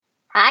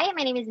Hi,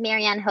 my name is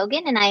Marianne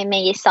Hogan, and I am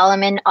a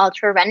Solomon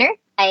Ultra runner.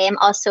 I am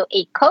also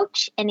a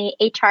coach and a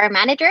HR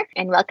manager,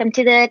 and welcome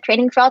to the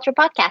Training for Ultra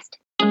podcast.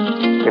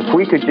 If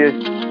we could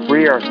just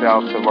free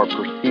ourselves of our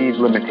perceived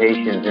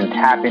limitations and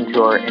tap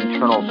into our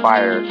internal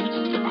fire,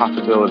 the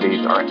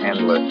possibilities are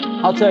endless.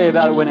 I'll tell you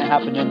about it when it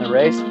happened in the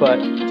race, but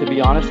to be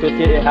honest with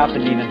you, it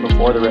happened even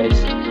before the race.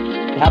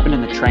 It happened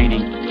in the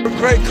training.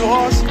 Great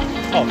cause.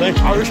 Oh, thank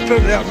you. I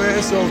respect that,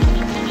 man. So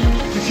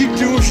you keep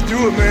doing what you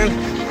do,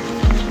 man.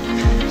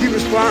 Keep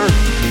inspiring.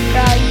 For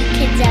all you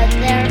kids out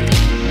there,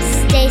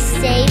 stay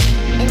safe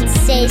and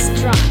stay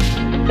strong.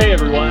 Hey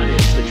everyone,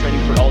 it's the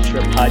Training for Ultra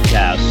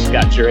podcast.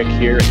 Scott Jurek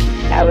here.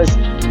 I was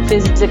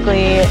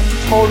physically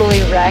totally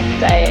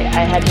wrecked.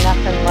 I had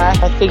nothing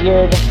left. I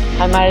figured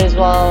I might as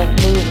well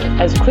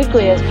move as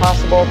quickly as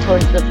possible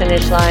towards the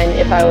finish line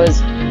if I was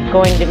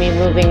going to be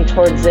moving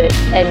towards it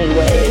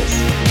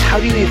anyways. How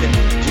do you even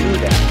do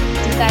that?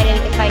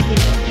 Decided if I could,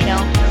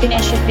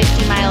 finish a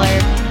 50-miler,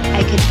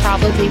 I could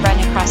probably run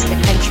across the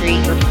country.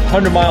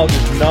 100 miles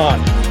is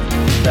not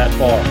that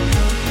far.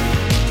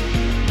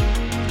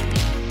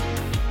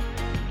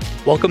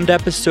 Welcome to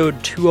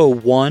episode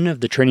 201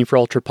 of the Training for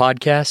Ultra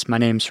podcast. My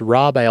name's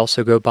Rob. I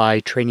also go by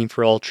Training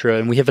for Ultra,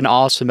 and we have an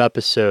awesome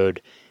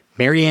episode.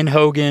 Marianne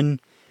Hogan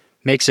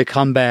makes a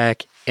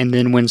comeback and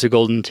then wins a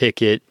golden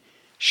ticket.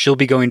 She'll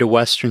be going to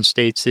Western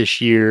States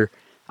this year.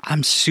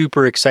 I'm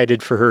super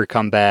excited for her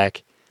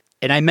comeback.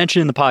 And I mentioned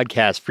in the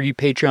podcast, for you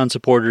Patreon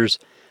supporters,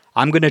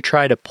 I'm going to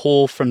try to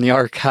pull from the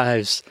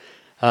archives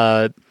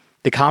the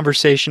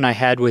conversation I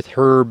had with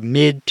her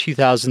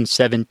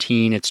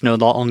mid-2017. It's no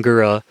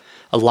longer a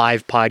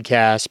live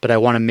podcast, but I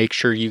want to make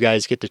sure you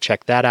guys get to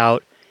check that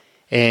out.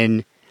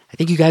 And I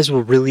think you guys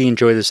will really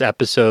enjoy this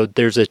episode.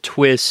 There's a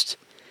twist.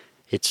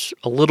 It's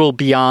a little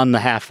beyond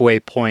the halfway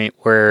point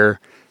where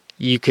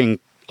you can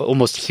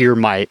almost hear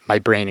my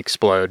brain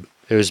explode.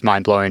 It was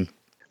mind-blowing.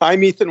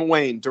 I'm Ethan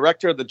Wayne,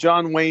 director of the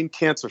John Wayne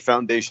Cancer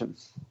Foundation.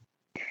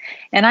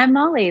 And I'm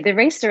Molly, the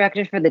race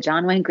director for the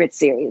John Wayne Grit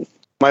Series.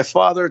 My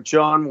father,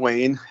 John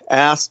Wayne,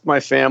 asked my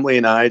family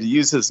and I to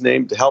use his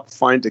name to help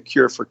find a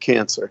cure for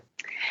cancer.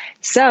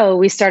 So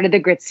we started the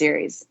Grit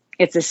Series.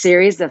 It's a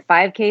series of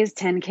 5Ks,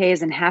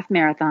 10Ks, and half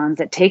marathons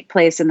that take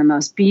place in the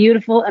most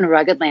beautiful and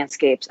rugged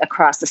landscapes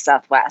across the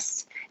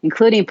Southwest,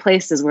 including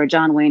places where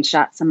John Wayne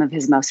shot some of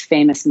his most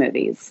famous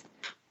movies.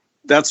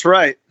 That's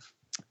right.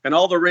 And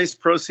all the race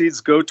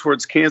proceeds go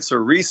towards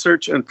cancer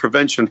research and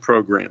prevention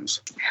programs.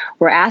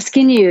 We're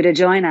asking you to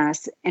join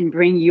us and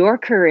bring your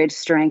courage,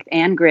 strength,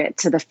 and grit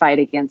to the fight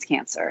against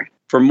cancer.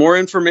 For more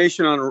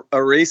information on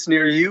a race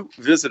near you,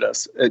 visit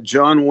us at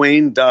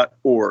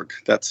johnwayne.org.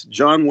 That's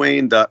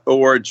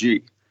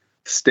johnwayne.org.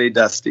 Stay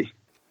dusty.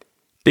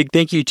 Big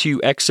thank you to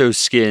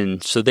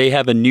Exoskin. So they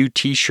have a new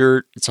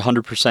t-shirt. It's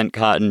 100%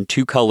 cotton,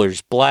 2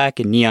 colors, black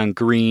and neon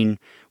green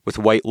with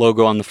white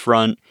logo on the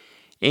front,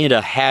 and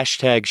a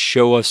hashtag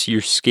show us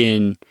your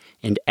skin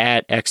and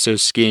at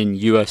Exoskin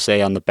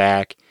USA on the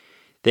back.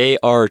 They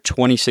are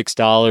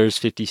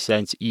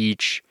 $26.50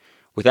 each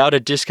without a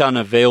discount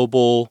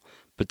available,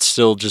 but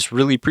still just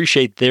really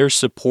appreciate their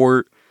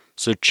support.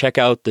 So check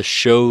out the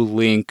show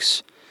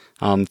links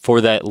for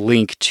that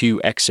link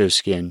to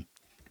Exoskin.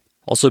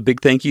 Also,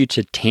 big thank you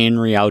to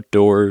Tannery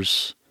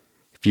Outdoors.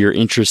 If you're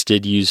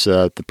interested, use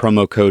the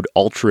promo code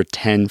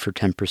ULTRA10 for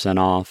 10%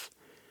 off.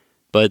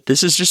 But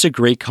this is just a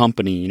great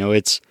company.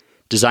 It's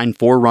designed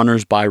for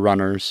runners by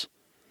runners.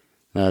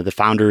 The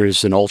founder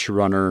is an ultra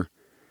runner.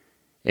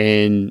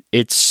 And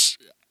it's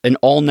an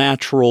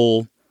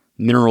all-natural,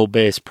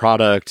 mineral-based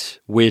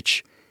product,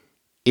 which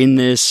in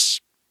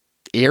this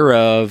era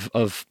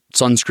of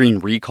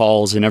sunscreen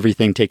recalls and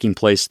everything taking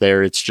place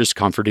there, it's just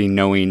comforting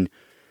knowing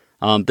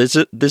this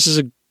is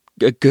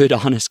a good,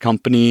 honest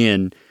company.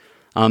 And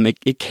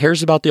it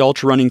cares about the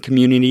ultra running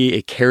community.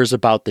 It cares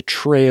about the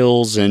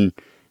trails and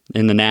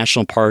in the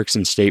national parks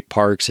and state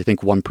parks. I think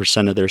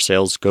 1% of their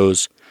sales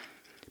goes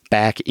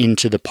back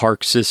into the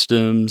park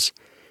systems.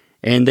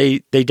 And they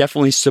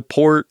definitely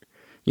support,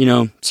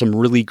 some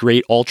really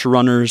great ultra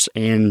runners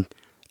and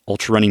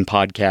ultra running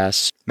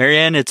podcasts.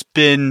 Marianne, it's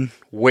been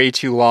way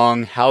too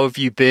long. How have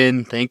you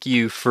been? Thank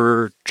you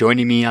for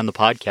joining me on the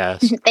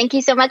podcast. Thank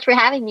you so much for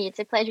having me. It's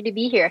a pleasure to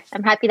be here.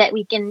 I'm happy that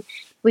we can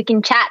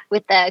chat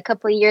with a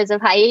couple of years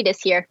of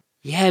hiatus here.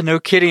 Yeah, no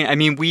kidding. I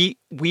mean, we've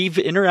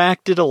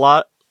interacted a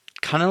lot,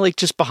 kind of like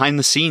just behind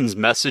the scenes,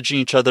 messaging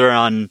each other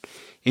on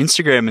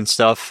Instagram and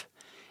stuff.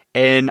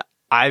 And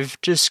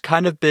I've just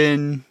kind of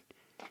been,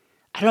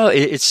 I don't know,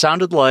 it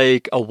sounded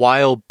like a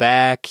while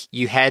back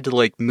you had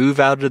to move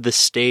out of the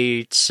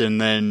States,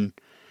 and then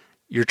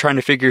you're trying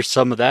to figure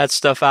some of that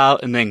stuff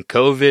out, and then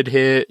COVID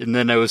hit, and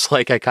then it was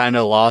like I kind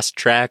of lost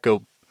track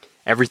of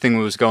everything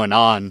that was going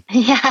on.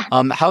 Yeah.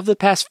 How have the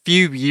past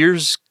few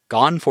years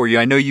gone for you?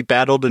 I know you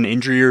battled an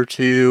injury or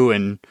two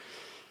and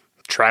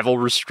travel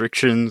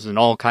restrictions and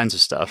all kinds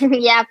of stuff.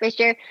 Yeah, for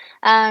sure.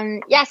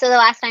 So the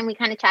last time we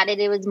kind of chatted,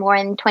 it was more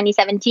in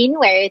 2017,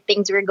 where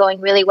things were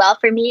going really well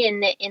for me in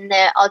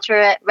the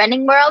ultra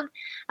running world.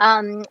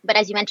 But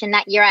as you mentioned,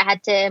 that year I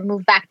had to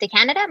move back to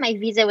Canada. My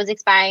visa was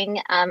expiring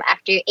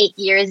after 8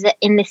 years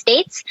in the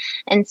States.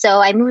 And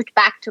so I moved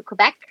back to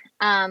Quebec.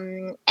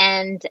 And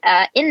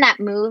in that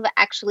move,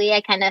 actually,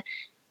 I kind of,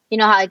 you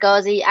know how it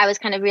goes. I was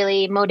kind of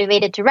really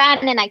motivated to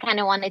run, and I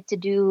kind of wanted to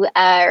do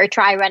or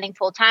try running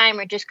full time,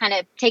 or just kind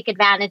of take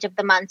advantage of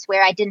the months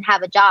where I didn't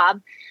have a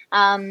job.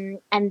 And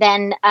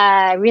then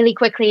really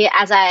quickly,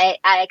 as I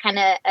kind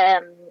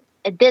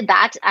of did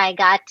that, I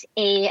got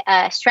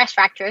a stress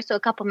fracture. So a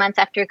couple months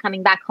after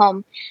coming back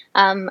home,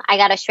 I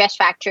got a stress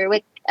fracture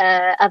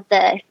of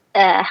the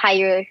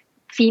higher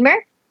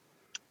femur.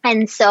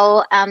 And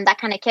so that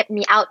kind of kept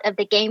me out of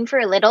the game for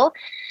a little.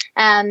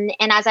 And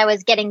as I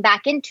was getting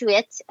back into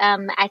it,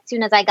 as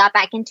soon as I got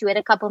back into it,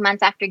 a couple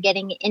months after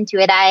getting into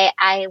it,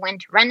 I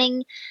went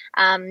running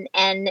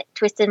and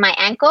twisted my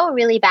ankle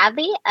really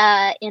badly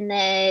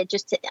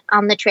just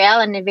on the trail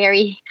in a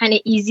very kind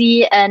of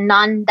easy,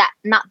 not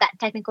that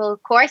technical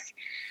course.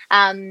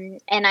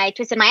 And I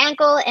twisted my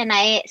ankle and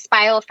I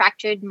spiral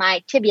fractured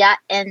my tibia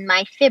and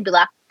my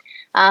fibula.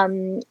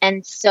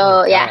 And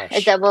so,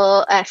 a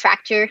double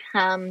fracture,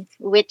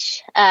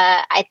 which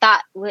I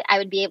thought I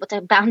would be able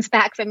to bounce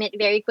back from it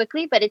very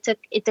quickly, but it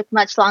took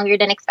much longer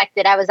than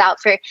expected. I was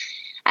out for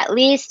at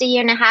least a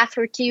year and a half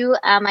or two.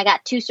 I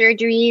got 2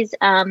 surgeries,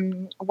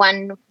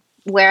 one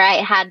where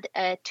I had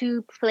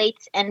 2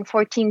 plates and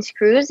 14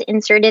 screws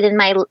inserted in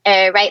my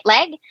right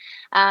leg.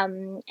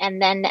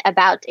 And then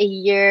about a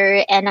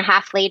year and a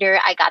half later,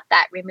 I got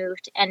that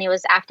removed. And it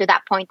was after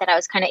that point that I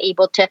was kind of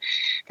able to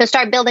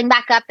start building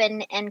back up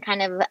and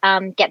kind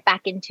of get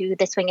back into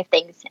the swing of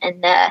things.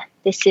 And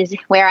this is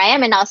where I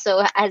am. And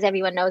also, as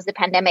everyone knows, the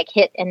pandemic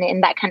hit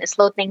and that kind of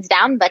slowed things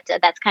down. But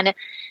that's kind of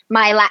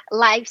my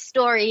life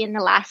story in the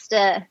last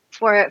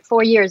 4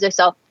 years or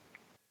so.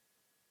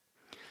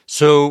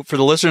 So for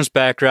the listeners'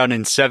 background, in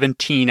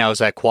 2017, I was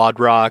at Quad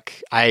Rock.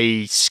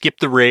 I skipped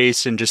the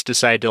race and just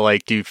decided to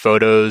do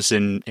photos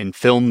and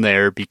film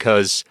there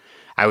because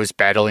I was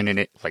battling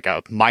a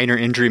minor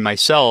injury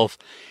myself,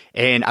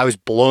 and I was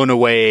blown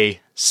away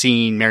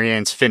seeing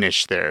Marianne's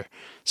finish there.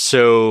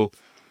 So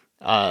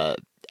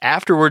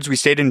afterwards, we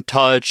stayed in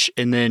touch,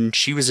 and then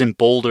she was in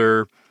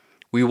Boulder.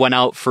 We went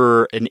out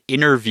for an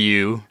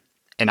interview,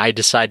 and I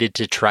decided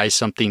to try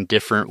something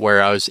different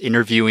where I was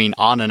interviewing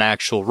on an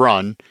actual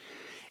run.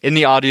 And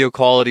the audio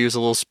quality was a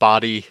little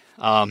spotty.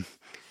 It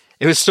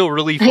was still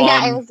really fun.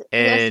 Yeah,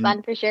 it was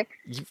fun for sure.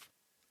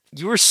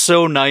 You were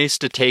so nice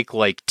to take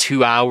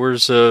 2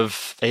 hours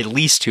at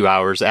least 2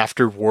 hours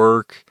after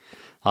work.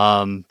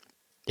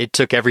 It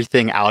took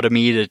everything out of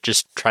me to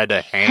just try to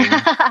hang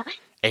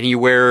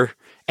anywhere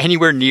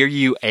near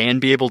you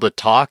and be able to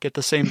talk at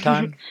the same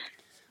time.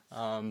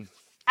 I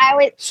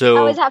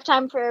always have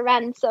time for a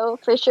run, so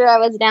for sure I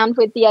was down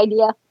with the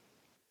idea.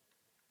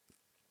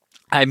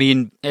 I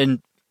mean,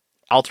 and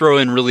I'll throw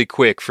in really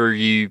quick for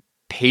you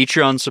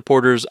Patreon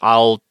supporters.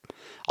 I'll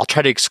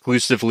try to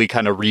exclusively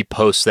kind of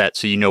repost that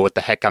so you know what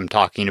the heck I'm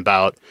talking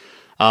about,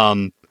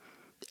 and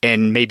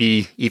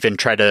maybe even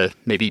try to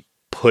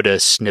put a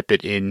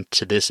snippet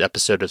into this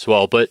episode as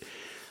well. But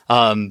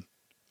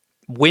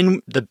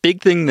when the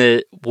big thing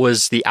that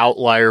was the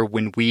outlier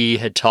when we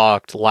had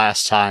talked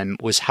last time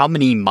was how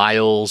many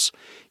miles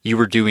you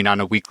were doing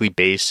on a weekly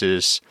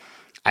basis.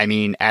 I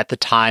mean, at the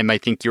time, I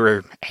think you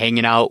were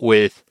hanging out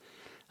with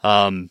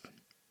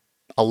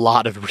a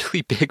lot of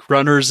really big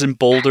runners in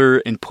Boulder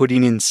and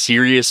putting in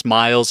serious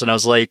miles. And I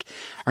was like,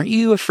 aren't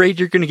you afraid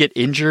you're going to get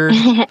injured?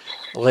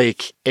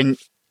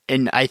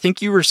 And I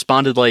think you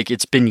responded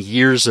it's been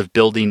years of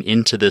building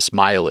into this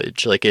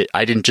mileage.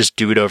 I didn't just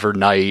do it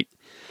overnight.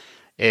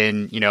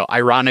 And,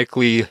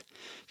 ironically,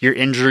 your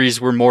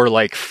injuries were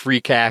more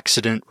freak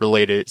accident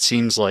related, it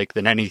seems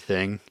than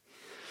anything.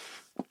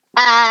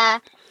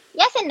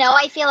 Yes and no.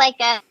 I feel like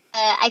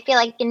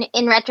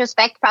in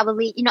retrospect,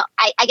 probably,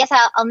 I guess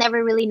I'll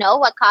never really know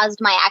what caused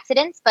my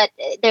accidents, but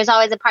there's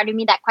always a part of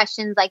me that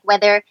questions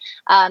whether,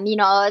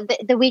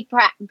 the week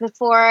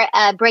before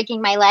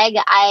breaking my leg,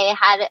 I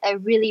had a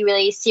really,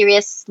 really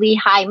seriously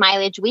high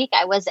mileage week.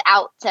 I was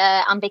out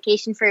on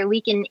vacation for a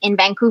week in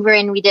Vancouver,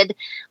 and we did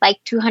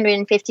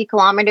 250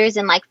 kilometers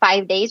in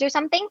 5 days or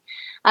something.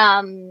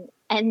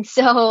 And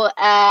so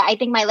I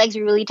think my legs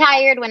were really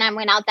tired. When I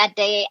went out that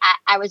day,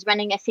 I was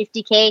running a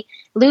 50K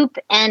loop.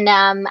 And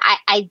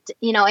I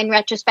in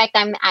retrospect,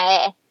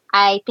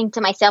 I think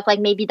to myself,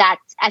 maybe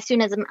that's as soon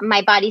as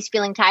my body's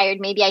feeling tired,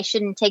 maybe I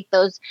shouldn't take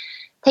those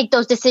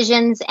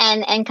decisions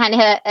and kind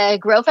of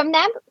grow from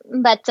them.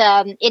 But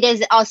it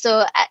is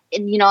also,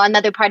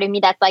 another part of me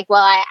that's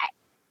I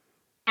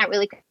can't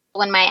really control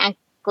when my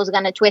ankle's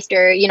going to twist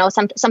or,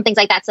 some things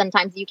like that.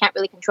 Sometimes you can't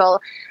really control.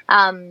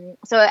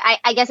 So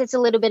I guess it's a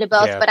little bit of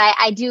both, but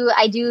I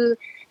do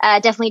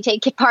definitely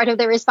take part of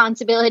the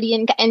responsibility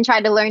and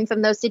try to learn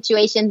from those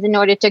situations in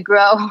order to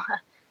grow.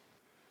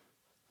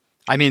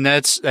 I mean,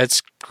 that's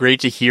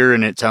great to hear.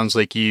 And it sounds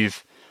like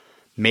you've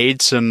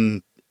made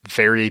some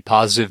very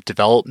positive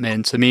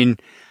developments. I mean,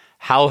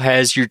 how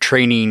has your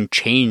training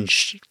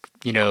changed,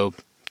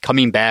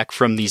 coming back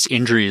from these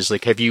injuries?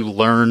 Like, have you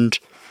learned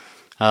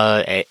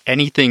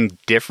anything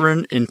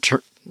different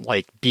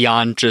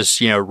beyond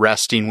just,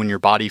 resting when your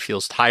body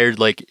feels tired?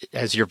 Like,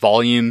 has your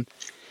volume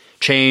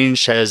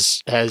changed?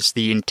 Has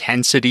the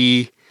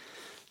intensity,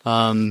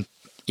 been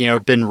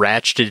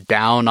ratcheted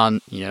down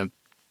on,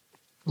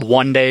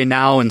 one day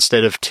now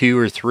instead of 2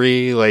 or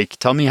 3? Like,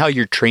 tell me how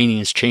your training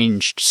has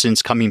changed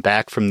since coming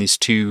back from these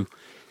 2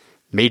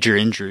 major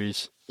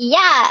injuries.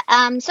 Yeah.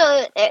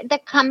 So the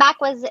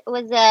comeback was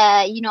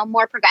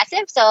more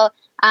progressive. So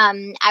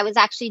I was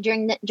actually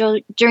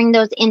during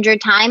those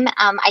injured time,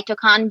 I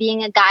took on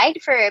being a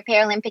guide for a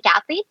Paralympic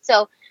athlete.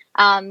 So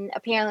a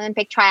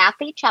Paralympic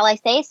triathlete, shall I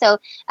say. So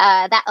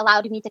that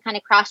allowed me to kind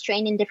of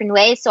cross-train in different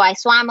ways. So I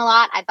swam a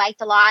lot, I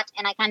biked a lot,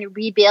 and I kind of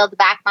rebuild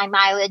back my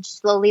mileage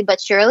slowly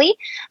but surely.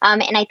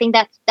 And I think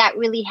that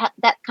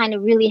kind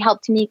of really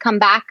helped me come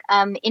back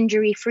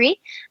injury-free,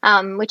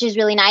 which is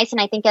really nice. And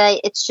I think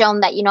it's shown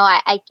that,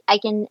 I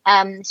can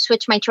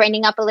switch my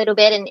training up a little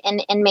bit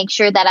and make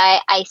sure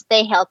that I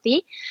stay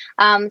healthy.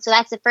 So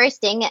that's the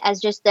first thing,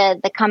 as just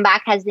the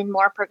comeback has been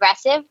more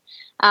progressive.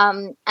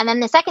 And then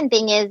the second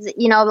thing is,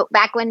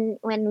 back when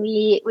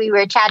we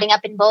were chatting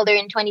up in Boulder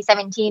in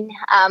 2017,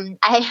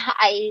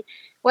 I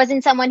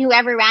wasn't someone who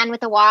ever ran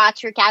with a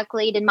watch or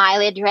calculated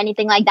mileage or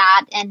anything like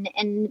that.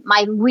 And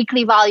my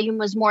weekly volume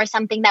was more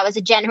something that was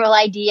a general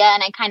idea.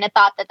 And I kind of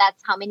thought that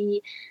that's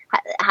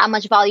how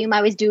much volume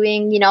I was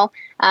doing,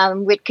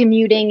 with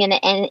commuting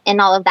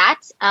and all of that.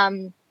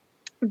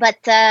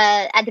 But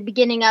at the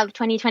beginning of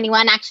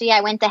 2021, actually,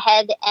 I went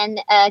ahead and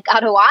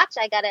got a watch.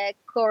 I got a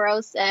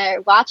Coros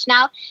watch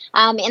now.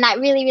 And that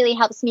really, really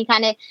helps me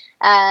kind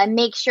of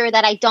make sure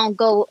that I don't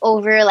go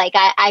over. Like,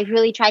 I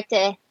really try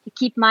to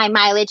keep my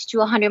mileage to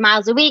 100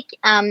 miles a week.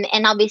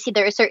 And obviously,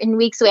 there are certain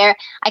weeks where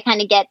I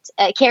kind of get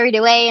carried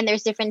away, and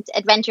there's different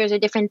adventures or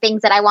different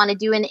things that I want to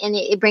do, and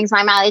it brings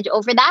my mileage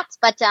over that.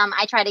 But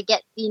I try to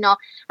get,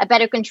 a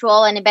better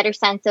control and a better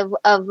sense of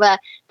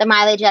the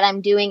mileage that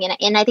I'm doing.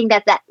 And I think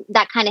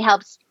that kind of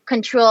helps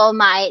control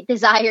my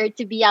desire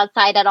to be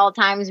outside at all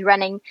times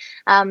running.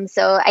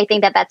 So I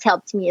think that's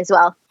helped me as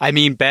well. I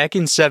mean, back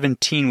in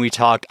 2017, we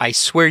talked, I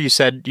swear you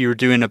said you were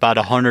doing about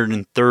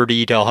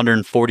 130 to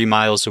 140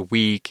 miles a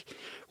week.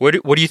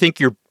 What do you think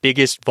your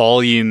biggest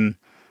volume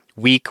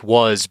week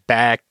was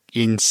back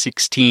in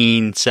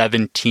 16,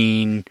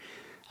 17?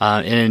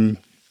 And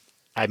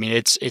I mean,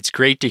 it's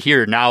great to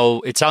hear.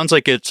 Now, it sounds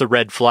like it's a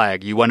red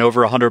flag. You went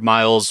over 100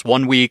 miles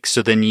one week,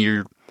 so then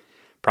you're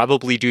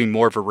probably doing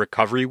more of a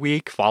recovery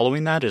week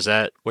following that. Is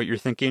that what you're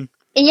thinking?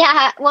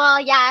 Yeah, well,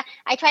 yeah,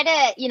 I try to,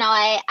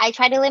 I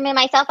try to limit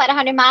myself at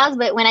 100 miles,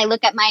 but when I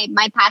look at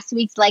my past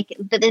weeks, like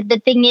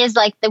the thing is,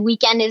 like, the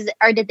weekend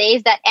are the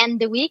days that end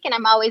the week, and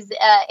I'm always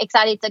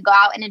excited to go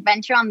out and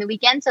adventure on the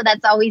weekend. So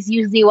that's always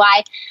usually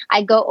why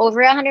I go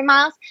over 100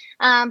 miles.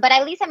 But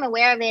at least I'm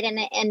aware of it,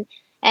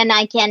 and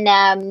I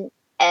can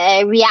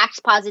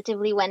react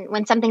positively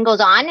when something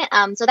goes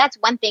on. So that's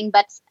one thing.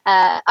 But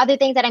other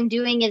things that I'm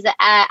doing is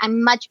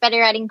I'm much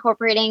better at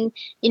incorporating,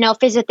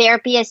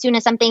 physiotherapy. As soon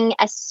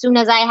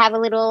as I have a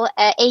little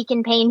ache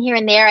and pain here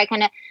and there, I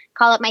kind of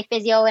call up my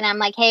physio and I'm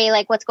like, hey,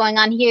 like, what's going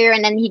on here?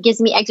 And then he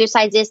gives me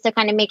exercises to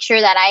kind of make sure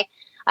that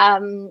I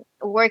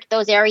work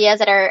those areas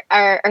that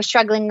are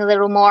struggling a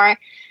little more.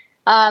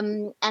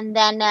 And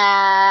then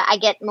I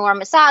get more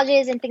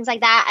massages and things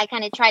like that. I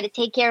kind of try to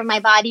take care of my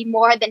body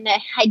more than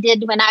I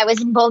did when I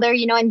was in Boulder.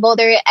 In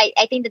Boulder,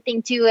 I think the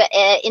thing too,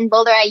 in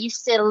Boulder, I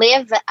used to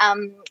live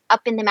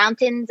up in the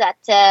mountains at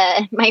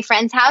my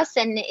friend's house,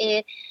 and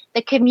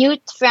the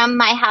commute from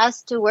my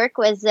house to work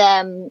was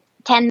 10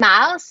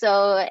 miles.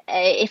 So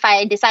if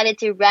I decided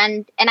to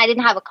run, and I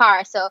didn't have a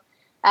car, so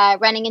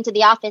running into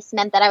the office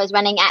meant that I was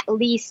running at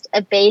least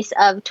a base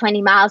of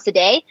 20 miles a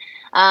day.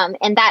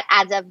 And that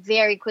adds up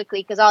very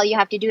quickly, because all you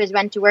have to do is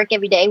run to work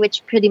every day,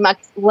 which was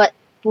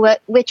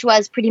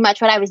pretty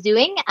much what I was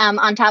doing,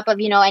 on top of,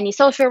 any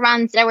social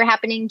runs that were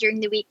happening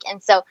during the week.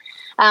 And so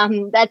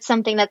that's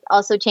something that's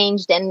also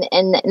changed, and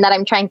that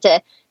I'm trying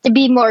to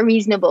be more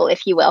reasonable,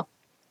 if you will.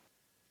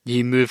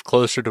 You move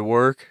closer to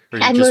work,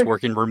 or are you just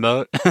working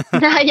remote?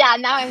 Yeah,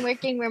 now I'm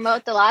working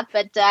remote a lot,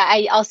 but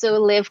I also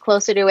live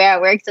closer to where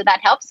I work, so that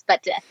helps.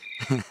 But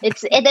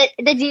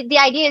the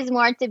idea is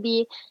more to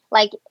be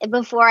like,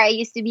 before I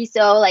used to be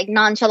so like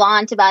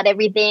nonchalant about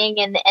everything,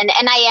 and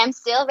I am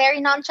still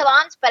very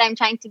nonchalant, but I'm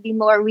trying to be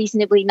more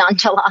reasonably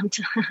nonchalant.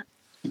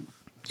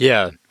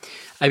 Yeah,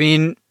 I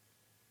mean,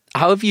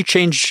 how have you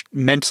changed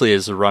mentally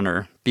as a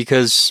runner?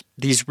 Because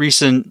these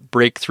recent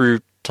breakthrough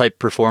type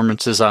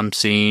performances I'm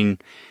seeing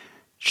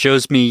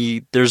shows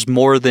me there's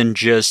more than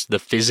just the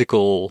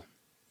physical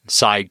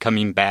side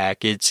coming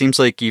back. It seems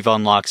like you've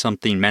unlocked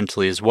something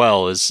mentally as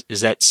well. Is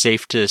that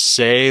safe to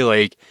say?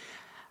 Like,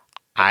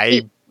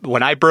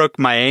 when I broke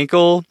my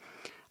ankle,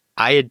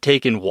 I had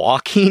taken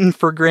walking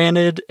for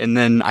granted, and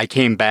then I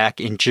came back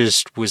and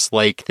just was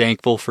like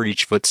thankful for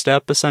each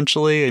footstep,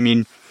 essentially. I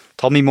mean,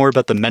 tell me more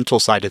about the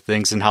mental side of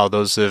things and how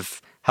those have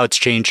how it's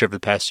changed over the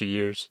past few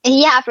years.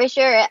 Yeah, for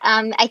sure.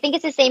 I think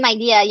it's the same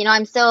idea. You know,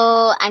 I'm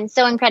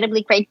so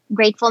incredibly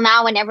grateful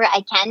now whenever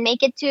I can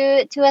make it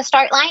to a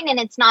start line, and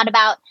it's not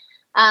about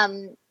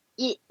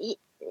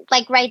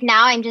like right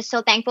now. I'm just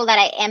so thankful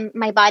that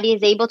my body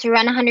is able to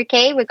run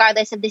 100K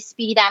regardless of the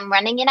speed I'm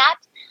running it at.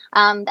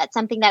 That's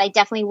something that I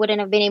definitely wouldn't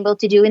have been able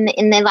to do in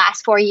the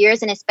last 4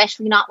 years, and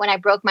especially not when I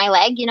broke my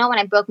leg. You know, when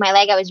I broke my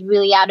leg, I was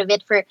really out of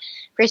it for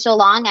so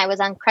long. I was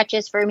on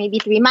crutches for maybe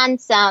 3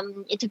 months.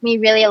 It took me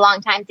really a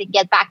long time to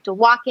get back to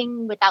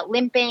walking without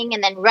limping,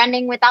 and then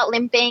running without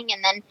limping.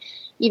 And then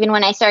even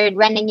when I started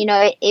running, you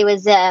know, it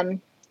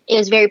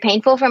was very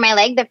painful for my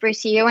leg the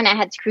first year when I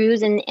had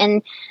screws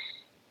and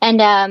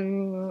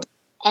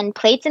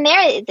plates in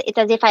there. It's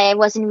as if I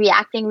wasn't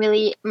reacting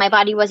my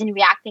body wasn't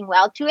reacting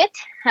well to it.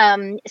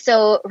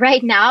 So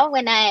right now,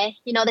 when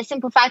the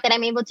simple fact that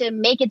I'm able to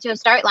make it to a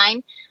start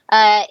line,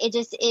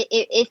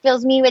 it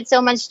fills me with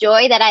so much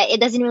joy that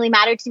it doesn't really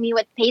matter to me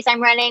what pace I'm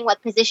running,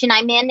 what position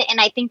I'm in. And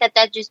I think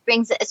that just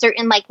brings a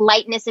certain like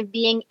lightness of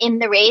being in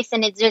the race.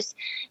 And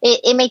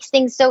it makes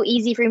things so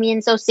easy for me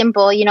and so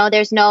simple. You know,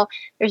 there's no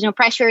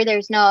pressure.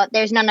 There's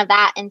none of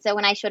that. And so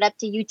when I showed up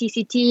to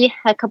UTCT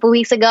a couple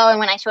weeks ago, and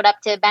when I showed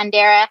up to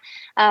Bandera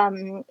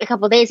a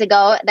couple days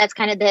ago, that's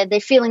kind of the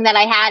feeling that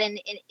I had.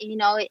 And you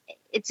know,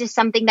 it's just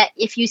something that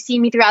if you see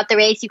me throughout the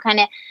race, you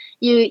can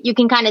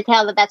kind of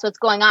tell that that's what's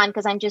going on,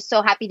 because I'm just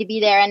so happy to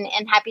be there and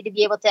happy to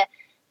be able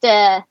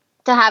to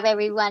have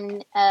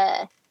everyone.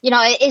 You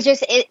know,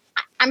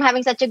 I'm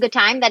having such a good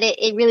time that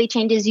it really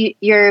changes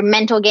your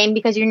mental game,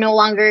 because you're no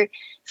longer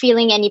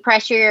feeling any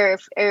pressure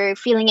or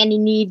feeling any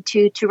need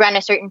to run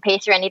a certain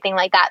pace or anything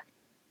like that.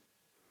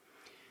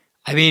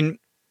 I mean,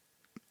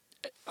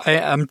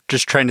 I'm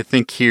just trying to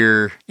think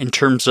here in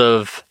terms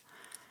of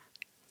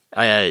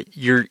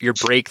your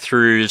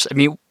breakthroughs. I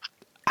mean,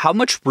 how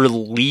much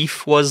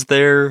relief was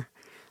there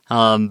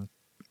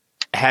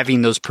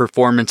having those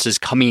performances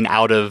coming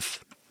out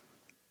of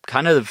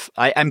kind of,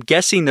 I'm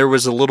guessing there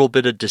was a little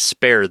bit of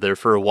despair there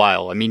for a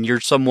while. I mean, you're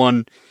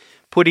someone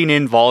putting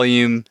in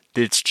volume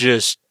that's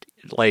just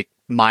like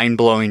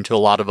mind-blowing to a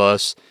lot of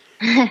us.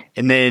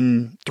 And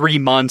then 3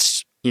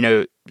 months, you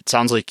know, it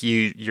sounds like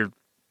you're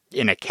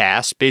in a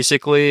cast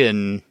basically,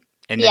 and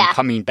then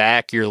coming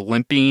back, you're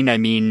limping. I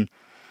mean,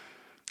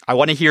 I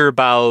want to hear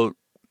about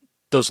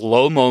those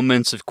low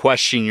moments of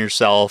questioning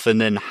yourself,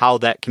 and then how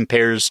that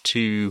compares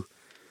to,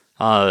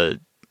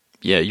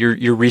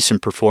 your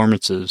recent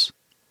performances.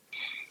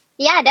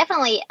 Yeah,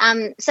 definitely.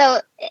 So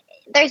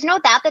there's no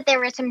doubt that there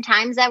were some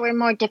times that were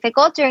more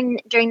difficult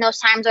during those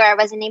times where I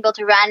wasn't able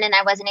to run, and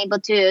I wasn't able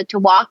to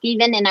walk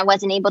even, and I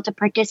wasn't able to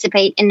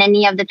participate in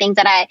any of the things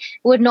that I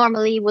would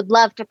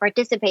love to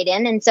participate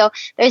in. And so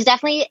there's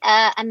definitely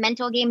a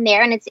mental game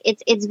there, and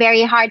it's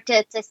very hard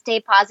to stay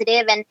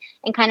positive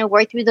and kind of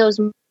work through those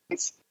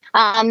moments.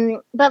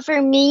 But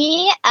for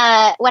me,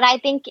 what I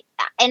think,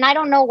 and I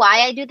don't know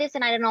why I do this,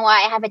 and I don't know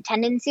why I have a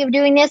tendency of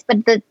doing this,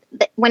 but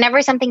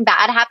whenever something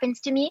bad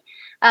happens to me,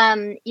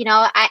 you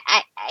know,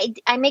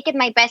 I make it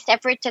my best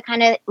effort to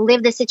kind of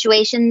live the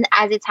situation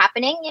as it's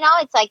happening. You know,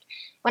 it's like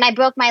when I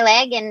broke my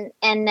leg and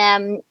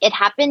it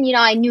happened, you know,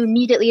 I knew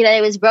immediately that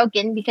it was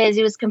broken, because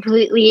it was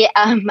completely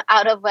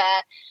out of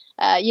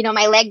you know,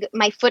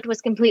 my foot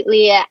was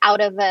completely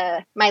out of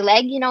my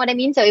leg. You know what I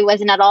mean? So it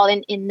wasn't at all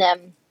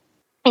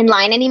in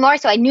line anymore.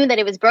 So I knew that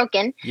it was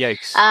broken.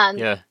 Yikes.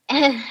 Yeah.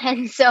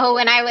 And so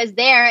when I was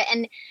there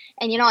and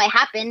you know, it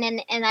happened,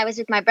 and I was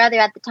with my brother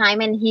at the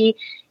time, and he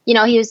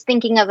was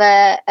thinking of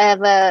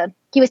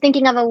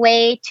a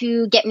way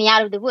to get me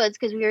out of the woods,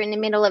 because we were in the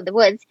middle of the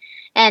woods.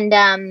 And,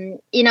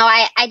 you know,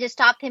 I just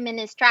stopped him in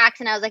his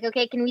tracks, and I was like,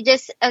 okay, can we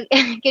just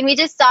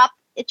stop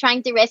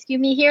trying to rescue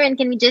me here? And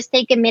can we just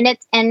take a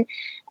minute and,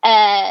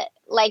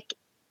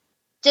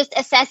 just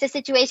assess the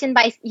situation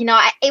by, you know,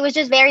 it was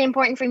just very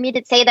important for me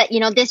to say that, you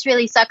know, this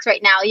really sucks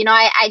right now. You know,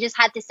 I just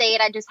had to say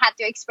it. I just had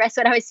to express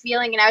what I was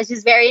feeling. And I was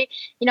just very,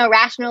 you know,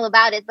 rational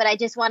about it. But I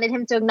just wanted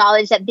him to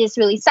acknowledge that this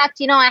really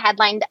sucked. You know,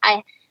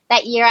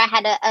 that year I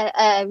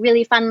had a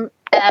really fun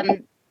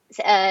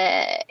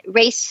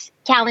race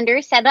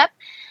calendar set up.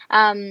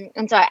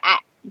 And so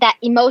that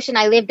emotion,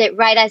 I lived it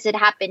right as it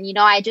happened. You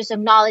know, I just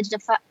acknowledged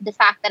the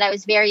fact that I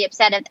was very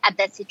upset at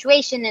that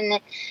situation,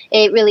 and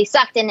it really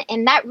sucked.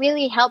 And that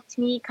really helped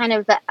me kind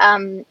of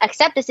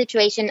accept the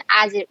situation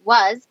as it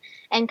was,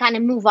 and kind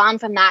of move on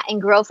from that and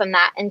grow from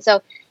that. And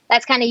so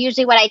that's kind of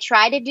usually what I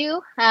try to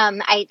do.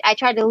 I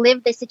try to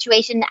live the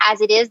situation as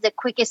it is, the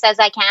quickest as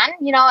I can.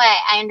 You know,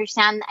 I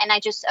understand, and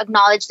I just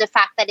acknowledge the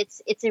fact that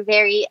it's a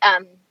very,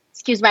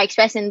 excuse my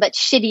expression, but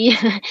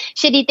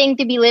shitty thing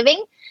to be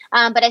living.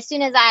 But as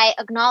soon as I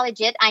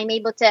acknowledge it, I'm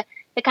able to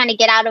kind of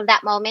get out of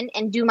that moment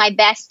and do my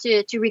best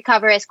to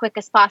recover as quick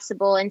as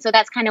possible. And so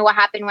that's kind of what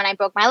happened when I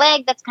broke my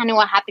leg. That's kind of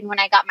what happened when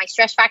I got my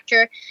stress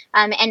fracture,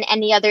 and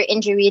any other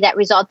injury that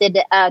resulted,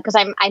 because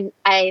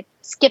I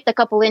skipped a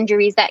couple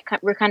injuries that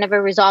were kind of a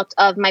result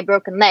of my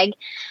broken leg.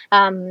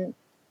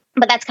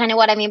 But that's kind of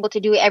what I'm able to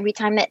do every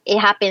time that it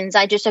happens.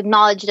 I just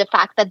acknowledge the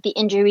fact that the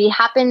injury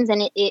happens,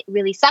 and it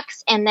really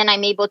sucks. And then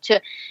I'm able to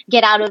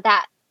get out of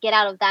that get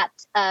out of that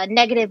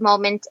negative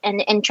moment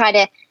and try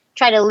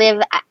to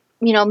live,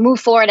 move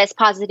forward as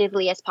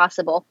positively as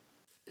possible.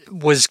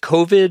 Was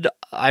COVID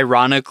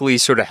ironically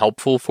sort of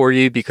helpful for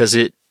you because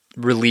it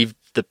relieved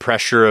the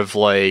pressure of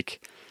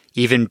like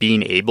even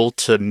being able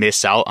to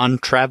miss out on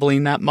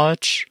traveling that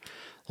much?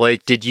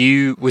 Like,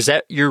 was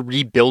that your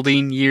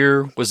rebuilding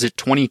year? Was it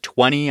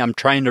 2020? I'm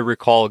trying to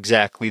recall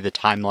exactly the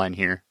timeline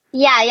here.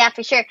 Yeah,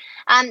 for sure.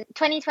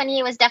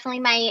 2020 was definitely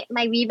my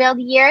rebuild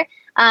year.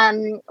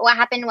 What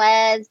happened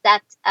was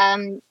that,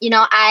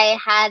 I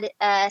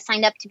had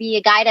signed up to be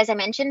a guide, as I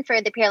mentioned,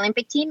 for the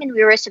Paralympic team, and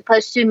we were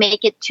supposed to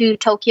make it to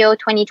Tokyo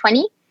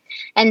 2020.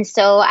 And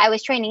so I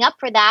was training up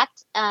for that,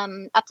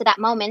 up to that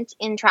moment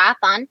in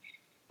triathlon.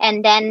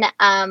 And then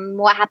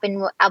what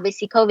happened,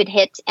 obviously COVID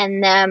hit,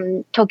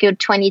 and Tokyo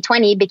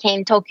 2020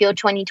 became Tokyo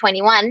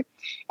 2021.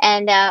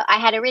 And I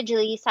had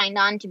originally signed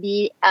on to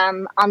be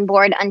on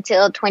board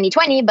until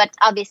 2020, but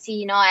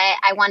obviously,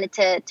 I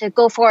wanted to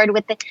go forward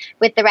with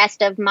the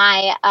rest of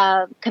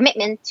my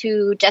commitment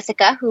to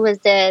Jessica, who was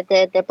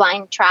the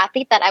blind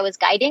triathlete that I was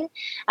guiding.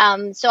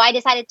 So I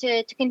decided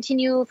to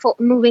continue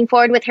moving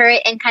forward with her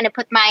and kind of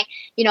put my,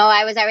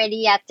 I was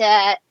already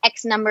at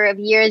X number of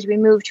years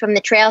removed from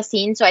the trail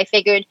scene, so I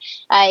figured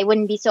it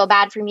wouldn't be so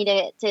bad for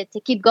me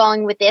to keep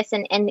going with this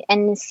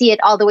and see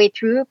it all the way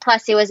through.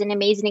 Plus, it was an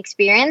amazing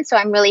experience. So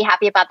I'm really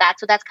happy about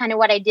that. So that's kind of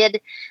what I did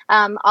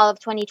all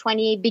of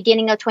 2020,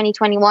 beginning of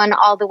 2021,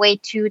 all the way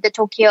to the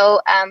Tokyo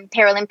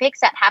Paralympics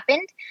that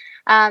happened.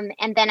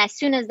 And then as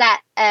soon as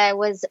that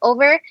was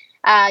over,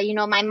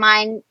 my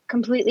mind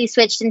completely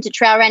switched into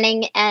trail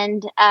running.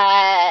 And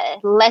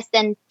less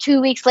than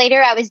 2 weeks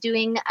later, I was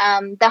doing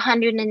the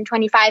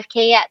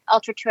 125K at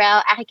Ultra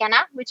Trail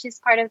Arikana, which is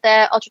part of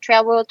the Ultra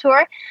Trail World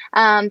Tour.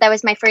 That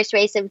was my first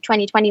race of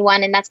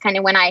 2021. And that's kind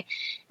of when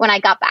I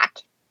got back.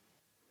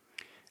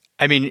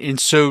 I mean, and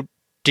so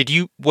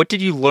what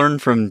did you learn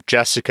from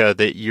Jessica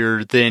that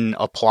you're then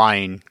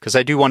applying? Because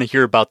I do want to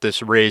hear about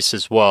this race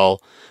as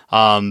well.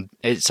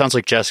 It sounds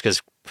like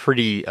Jessica's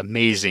pretty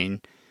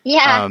amazing.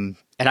 Yeah. And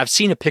I've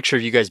seen a picture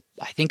of you guys,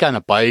 I think on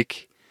a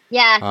bike.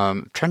 Yeah.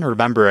 I'm trying to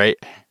remember. I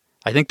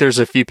think there's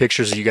a few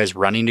pictures of you guys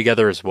running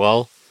together as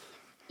well.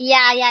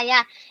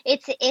 Yeah.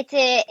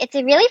 It's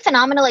a really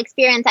phenomenal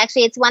experience.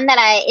 Actually, it's one that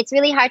it's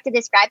really hard to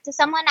describe to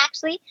someone.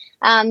 Actually,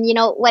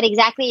 what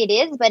exactly it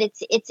is, but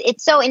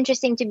it's so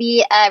interesting to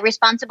be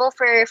responsible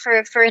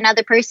for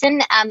another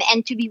person,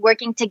 and to be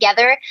working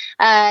together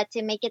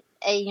to make it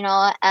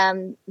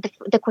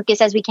the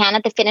quickest as we can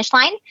at the finish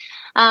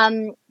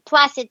line.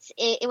 Plus,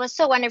 it was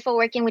so wonderful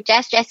working with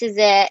Jess. Jess is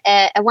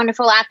a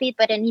wonderful athlete,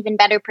 but an even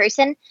better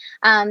person.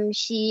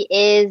 She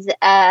is,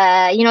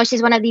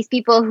 she's one of these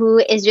people who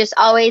is just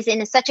always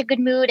in such a good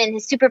mood and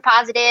is super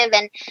positive.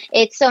 And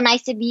it's so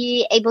nice to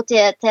be able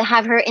to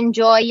have her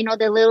enjoy,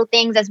 the little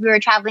things as we were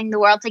traveling the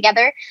world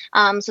together.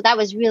 So that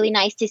was really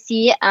nice to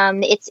see.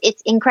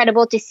 It's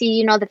incredible to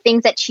see, the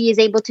things that she is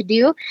able to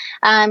do.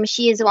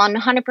 She is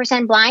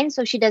 100% blind,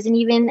 so she doesn't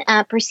even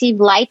perceive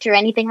light or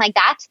anything like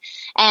that.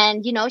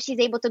 And, she's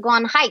able to go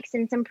on hikes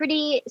and some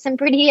pretty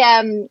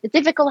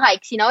difficult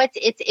hikes.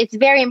 It's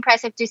very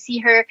impressive to see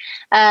her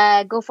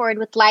go forward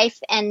with life,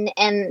 and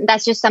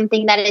that's just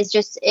something that is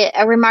just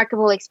a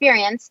remarkable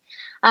experience.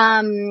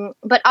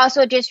 But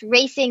also just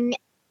racing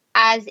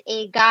as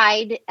a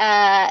guide,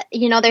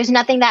 there's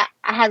nothing that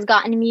has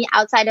gotten me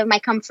outside of my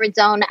comfort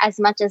zone as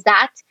much as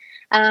that.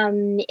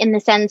 In the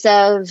sense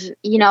of,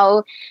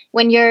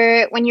 when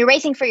you're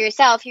racing for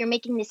yourself, you're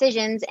making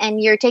decisions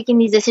and you're taking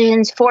these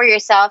decisions for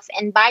yourself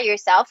and by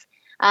yourself.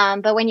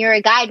 But when you're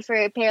a guide for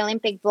a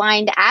Paralympic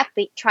blind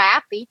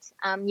triathlete,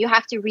 you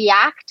have to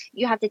react,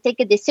 you have to take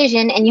a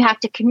decision, and you have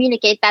to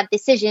communicate that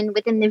decision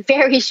within the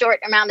very short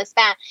amount of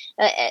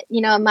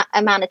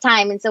amount of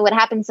time. And so what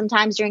happens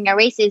sometimes during our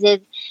races is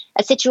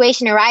a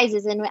situation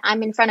arises and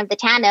I'm in front of the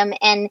tandem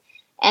and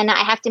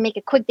I have to make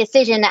a quick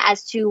decision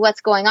as to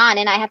what's going on,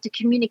 and I have to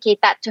communicate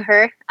that to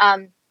her.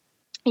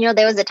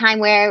 There was a time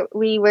where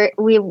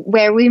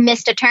we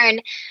missed a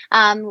turn,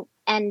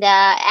 and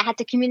I had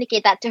to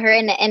communicate that to her,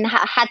 and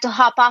had to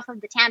hop off of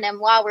the tandem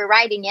while we're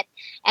riding it,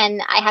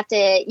 and I have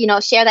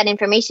to share that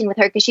information with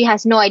her because she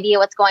has no idea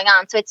what's going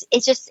on. So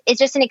it's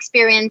just an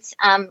experience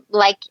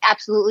like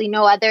absolutely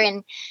no other,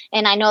 and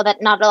I know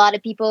that not a lot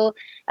of people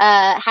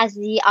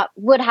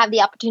would have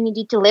the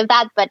opportunity to live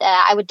that, but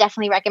I would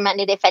definitely recommend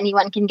it if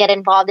anyone can get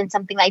involved in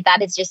something like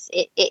that. It's just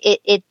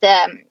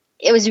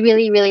it was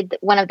really, really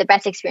one of the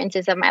best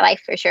experiences of my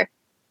life, for sure.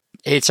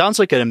 It sounds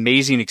like an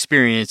amazing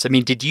experience. I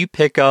mean, did you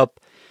pick up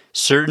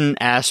certain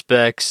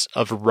aspects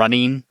of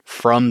running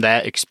from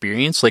that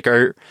experience?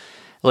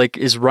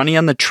 Is running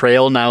on the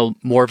trail now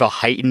more of a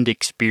heightened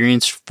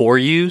experience for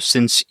you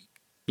since,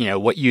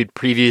 what you'd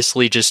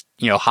previously just,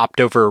 hopped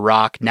over a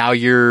rock? Now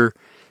you're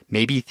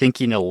maybe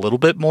thinking a little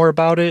bit more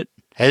about it.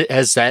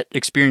 Has that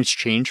experience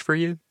changed for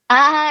you?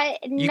 No.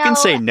 You can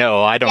say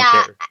no. I don't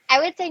care. I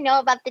would say no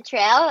about the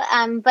trail,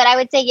 but I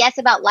would say yes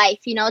about life.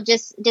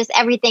 Just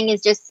everything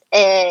is just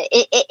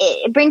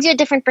it brings you a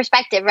different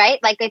perspective, right?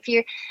 Like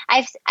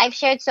I've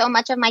shared so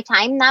much of my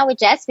time now with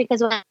Jess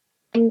because when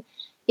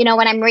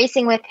when I'm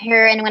racing with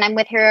her and when I'm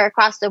with her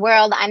across the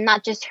world, I'm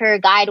not just her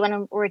guide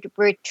when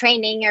we're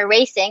training or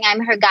racing.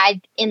 I'm her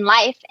guide in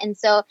life. And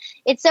so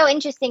it's so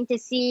interesting to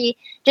see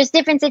just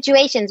different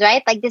situations,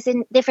 right? Like this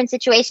in different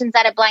situations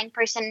that a blind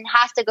person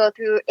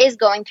is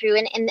going through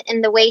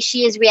and the way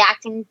she is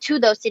reacting to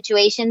those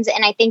situations.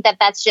 And I think that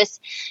that's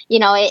just,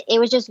 it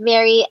was just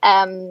very,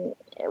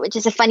 which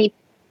is a funny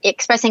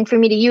expressing for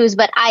me to use,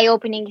 but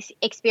eye-opening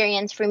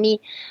experience for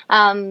me,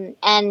 and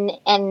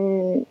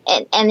in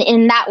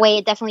that way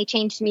it definitely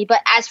changed me. But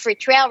as for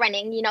trail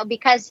running,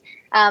 because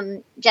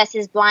Jess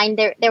is blind,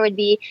 there would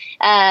be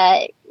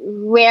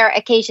rare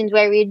occasions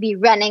where we'd be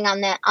running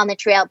on the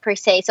trail per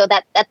se, so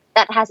that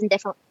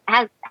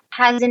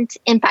hasn't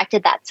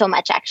impacted that so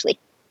much, actually.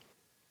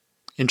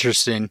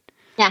 Interesting.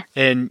 Yeah.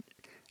 And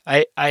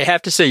I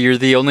have to say, you're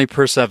the only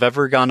person I've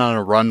ever gone on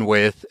a run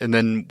with, and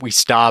then we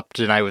stopped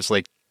and I was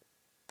like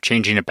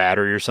changing a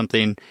battery or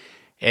something,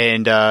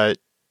 and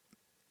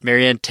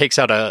Marianne takes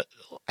out I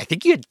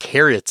think you had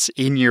carrots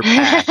in your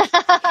pack,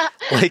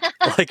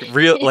 like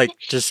real, like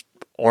just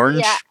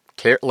orange,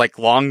 like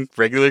long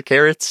regular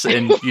carrots,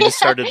 and you just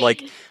started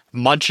like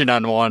munching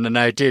on one, and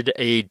I did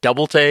a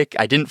double take.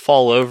 I didn't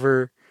fall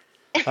over.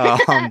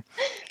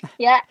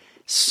 Yeah.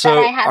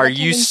 So are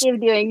you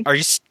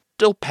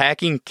still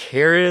packing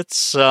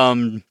carrots?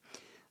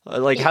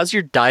 How's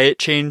your diet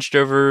changed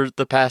over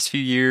the past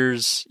few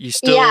years? You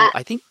still,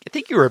 I think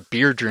you were a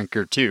beer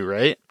drinker too,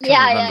 right?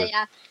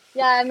 Yeah.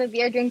 I'm a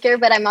beer drinker,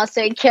 but I'm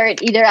also a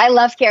carrot eater. I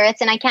love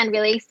carrots, and I can't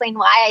really explain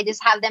why. I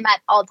just have them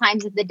at all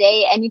times of the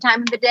day, any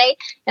time of the day,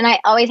 and I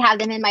always have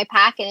them in my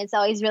pack. And it's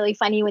always really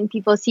funny when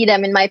people see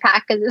them in my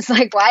pack because it's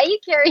like, why are you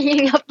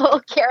carrying a full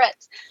of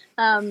carrots?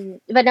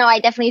 But no,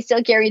 I definitely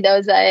still carry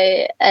those.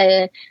 I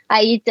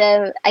eat,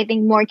 I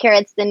think, more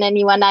carrots than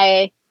anyone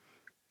a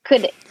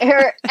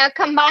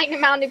combined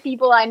amount of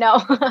people I know.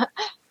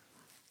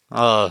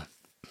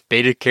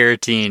 Beta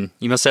carotene.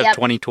 You must have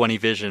 20/20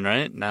 vision,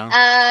 right? No.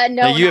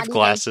 No, you have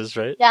glasses,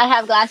 right? Yeah, I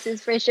have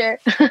glasses for sure.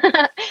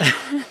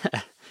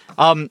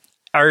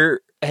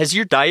 Has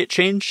your diet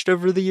changed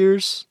over the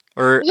years,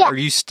 or are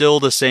you still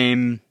the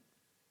same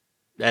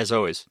as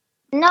always?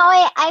 No,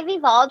 I've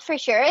evolved for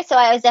sure. So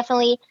I was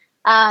definitely,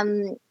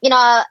 I'm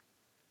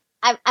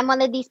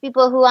one of these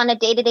people who on a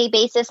day-to-day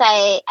basis,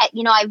 I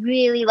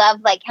really love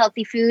like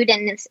healthy food,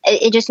 and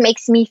it just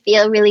makes me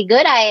feel really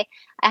good.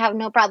 I have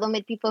no problem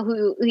with people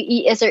who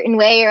eat a certain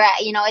way, or,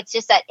 it's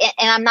just that,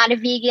 and I'm not a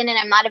vegan and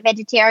I'm not a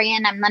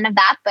vegetarian. I'm none of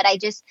that, but I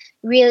just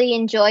really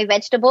enjoy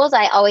vegetables.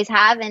 I always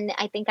have, and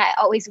I think I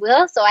always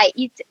will. So I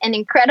eat an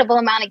incredible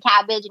amount of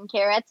cabbage and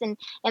carrots, and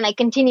I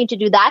continue to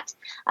do that.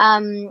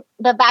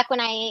 But back when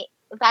I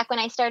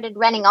started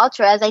running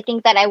ultras, I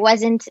think that I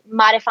wasn't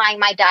modifying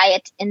my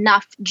diet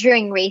enough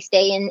during race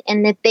day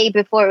and the day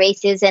before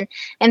races and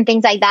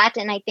things like that.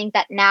 And I think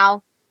that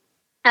now,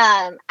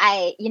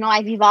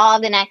 I've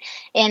evolved, and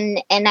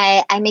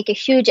I make a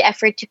huge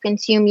effort to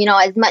consume,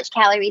 as much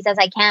calories as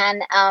I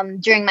can,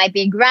 during my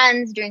big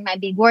runs, during my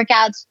big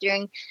workouts,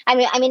 I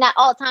mean, at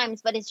all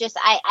times, but it's just,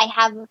 I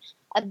have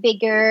a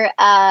bigger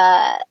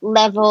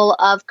level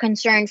of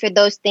concern for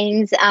those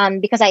things,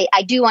 because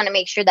I do want to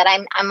make sure that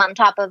I'm on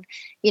top of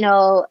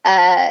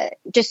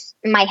just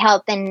my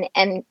health,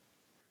 and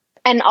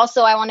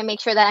also I want to make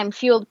sure that I'm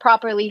fueled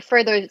properly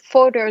for those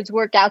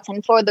workouts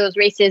and for those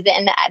races,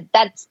 and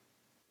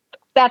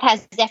that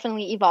has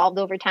definitely evolved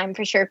over time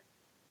for sure.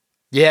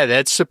 Yeah,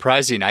 that's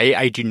surprising.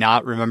 I do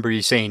not remember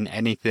you saying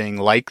anything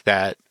like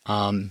that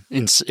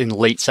in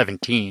late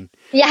 17,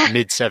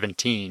 mid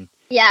 17.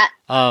 Yeah.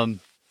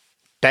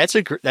 That's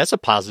a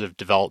positive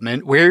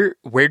development. Where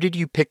did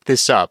you pick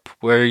this up?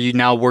 Where are you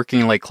now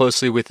working like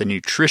closely with a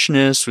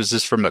nutritionist? Was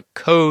this from a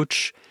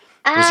coach?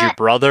 Was your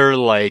brother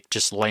like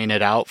just laying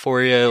it out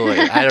for you?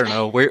 Like, I don't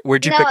know.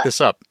 Where'd you pick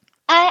this up?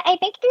 I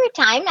think through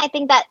time. I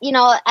think that,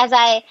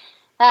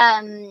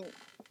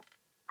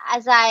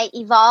 as I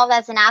evolved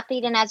as an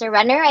athlete and as a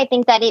runner, I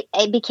think that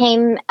it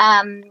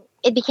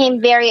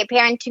became very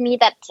apparent to me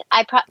that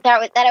I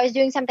was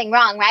doing something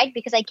wrong, right?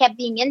 Because I kept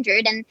being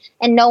injured, and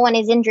no one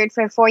is injured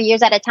for 4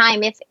 years at a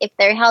time if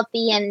they're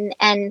healthy and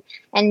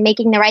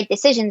making the right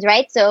decisions,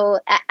 right? So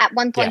at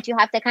one point you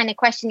have to kind of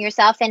question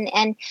yourself and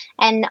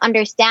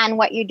understand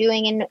what you're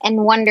doing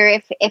and wonder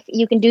if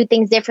you can do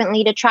things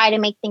differently to try to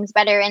make things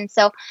better. And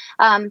so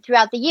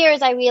throughout the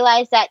years, I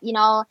realized that,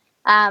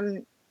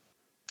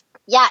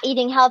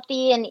 eating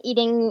healthy and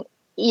eating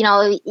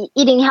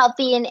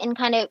healthy and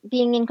kind of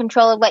being in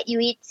control of what you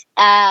eat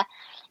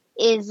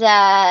is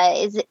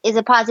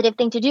a positive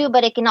thing to do,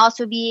 but it can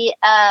also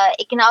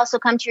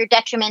come to your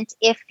detriment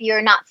if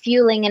you're not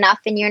fueling enough,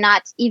 and you're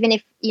not, even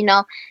if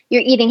you're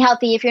eating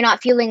healthy, if you're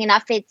not fueling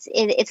enough,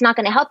 it's not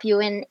going to help you.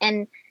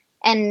 And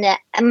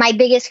my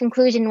biggest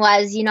conclusion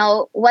was,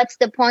 what's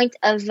the point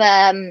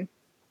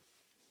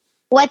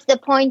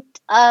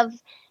of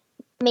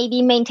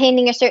maybe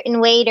maintaining a certain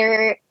weight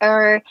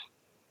or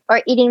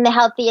or eating the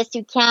healthiest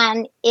you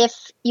can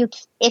if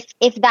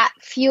that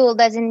fuel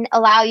doesn't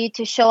allow you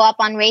to show up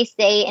on race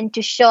day and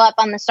to show up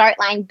on the start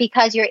line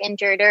because you're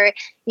injured, or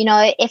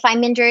if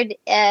I'm injured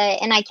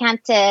and I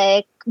can't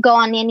go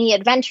on any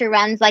adventure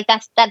runs, like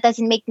that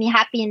doesn't make me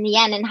happy in the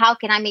end. And how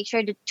can I make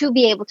sure to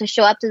be able to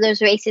show up to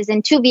those races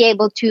and to be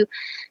able to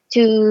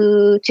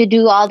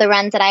do all the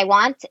runs that I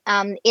want,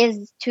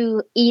 is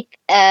to eat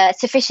a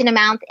sufficient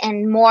amount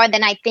and more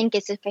than I think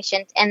is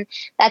sufficient. And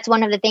that's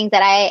one of the things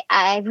that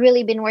I've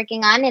really been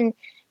working on. And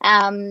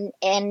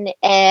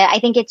I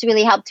think it's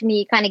really helped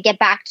me kind of get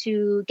back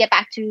to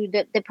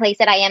the place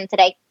that I am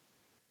today.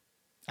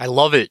 I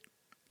love it.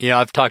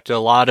 I've talked to a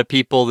lot of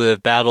people that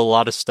have battled a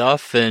lot of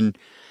stuff, and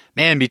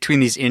man,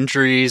 between these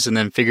injuries and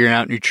then figuring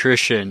out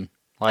nutrition,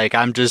 like,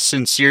 I'm just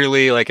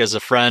sincerely, like, as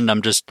a friend,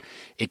 I'm just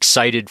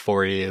excited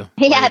for you.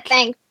 Yeah, like,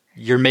 thanks.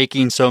 You're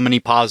making so many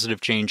positive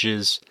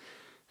changes.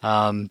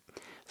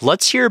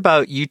 Let's hear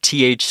about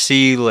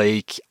UTHC.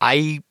 Like,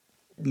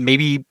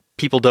 maybe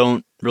people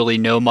don't really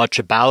know much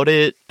about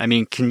it. I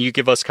mean, can you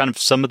give us kind of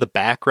some of the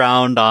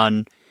background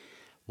on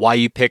why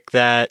you picked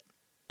that?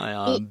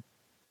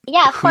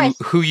 Yeah, of course.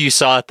 Who you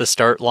saw at the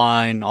start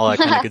line, all that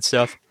kind of good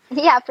stuff.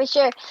 Yeah, for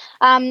sure.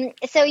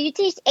 So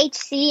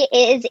UTHC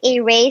is a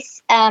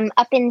race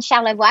up in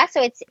Charlevoix.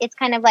 So it's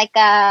kind of like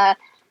a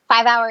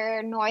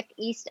 5-hour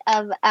northeast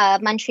of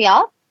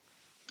Montreal.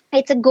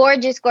 It's a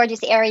gorgeous,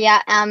 gorgeous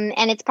area,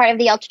 and it's part of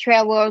the Ultra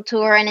Trail World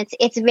Tour, and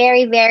it's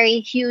very, very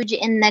huge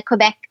in the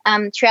Quebec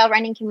trail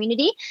running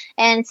community.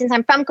 And since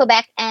I'm from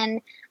Quebec,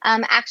 and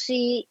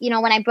actually,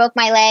 when I broke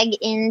my leg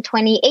in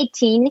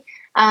 2018,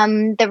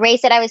 the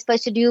race that I was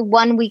supposed to do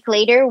 1 week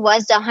later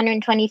was the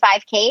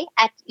 125K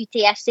at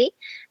UTHC.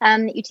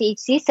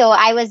 So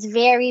I was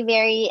very,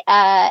 very,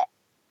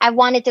 I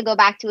wanted to go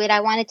back to it. I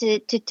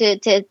wanted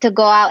to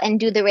go out and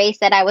do the race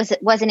that I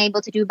wasn't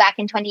able to do back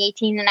in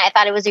 2018. And I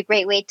thought it was a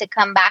great way to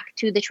come back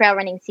to the trail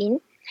running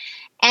scene.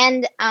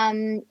 And,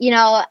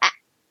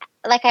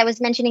 like I was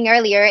mentioning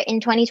earlier,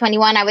 in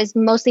 2021, I was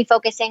mostly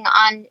focusing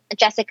on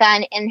Jessica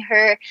and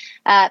her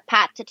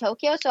path to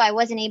Tokyo. So I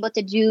wasn't able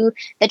to do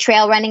the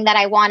trail running that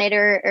I wanted,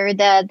 or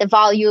the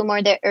volume,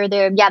 or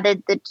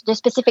the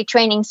specific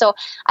training. So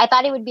I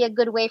thought it would be a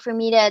good way for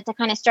me to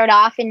kind of start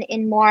off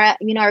in more,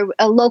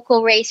 a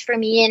local race for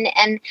me,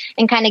 and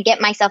kind of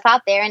get myself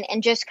out there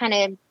and just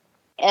kind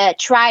of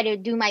try to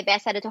do my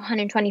best at a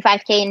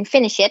 125K and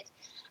finish it.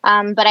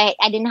 But I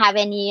didn't have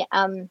any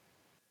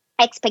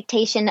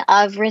expectation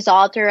of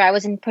result, or I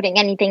wasn't putting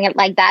anything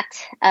like that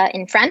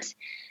in front.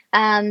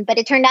 But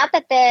it turned out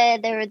that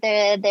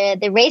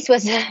the race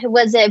was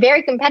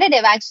very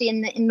competitive, actually.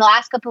 In the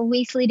last couple of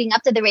weeks leading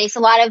up to the race, a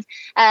lot of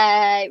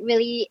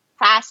really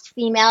fast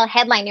female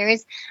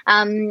headliners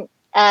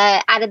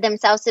added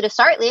themselves to the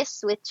start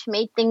list, which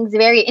made things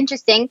very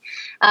interesting.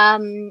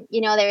 There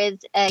is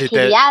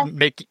Katie.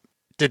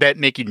 Did that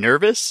make you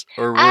nervous,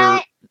 or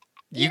were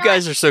you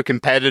guys are so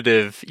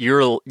competitive?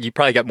 You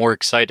probably got more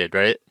excited,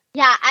 right?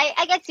 Yeah,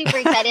 I get super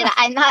excited.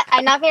 I'm not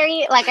a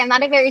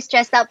very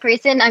stressed out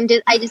person. I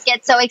just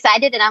get so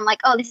excited, and I'm like,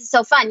 oh, this is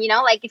so fun,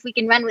 like if we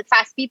can run with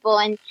fast people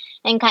and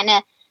kind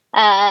of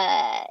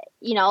have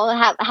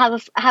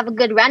a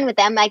good run with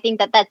them. I think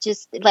that's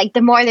just like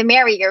the more the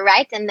merrier,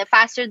 right? And the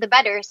faster the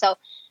better. So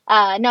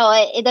no,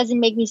 it doesn't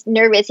make me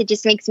nervous. It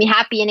just makes me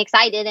happy and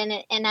excited,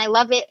 and I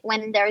love it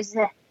when there's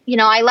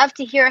I love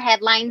to hear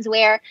headlines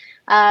where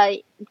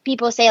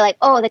people say like,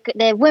 oh,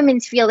 the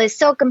women's field is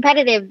so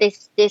competitive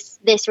this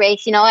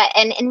race,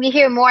 and we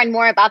hear more and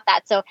more about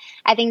that. So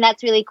I think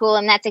that's really cool,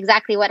 and that's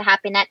exactly what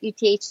happened at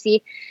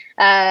UTHC.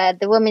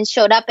 The women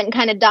showed up and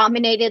kind of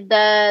dominated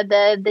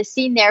the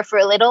scene there for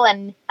a little.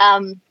 And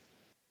who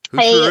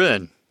threw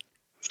in?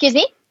 Excuse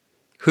me?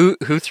 Who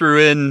threw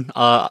in?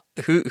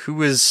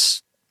 Who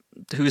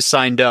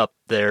signed up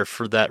there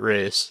for that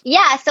race?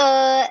 Yeah,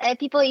 so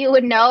people you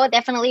would know,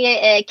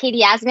 definitely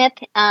Katie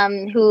Asmuth,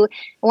 who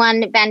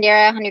won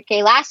Bandera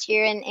 100K last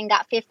year and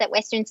got 5th at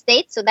Western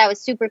States. So that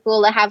was super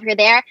cool to have her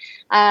there.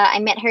 I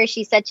met her.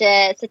 She's such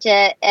a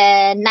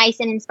nice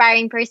and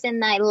inspiring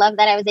person. I love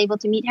that I was able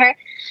to meet her.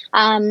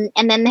 And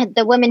then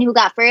the woman who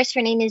got first,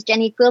 her name is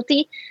Jenny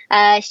Quilty.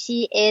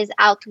 She is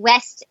out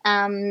west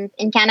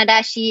in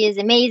Canada. She is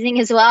amazing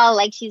as well.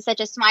 Like, she's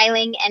such a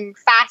smiling and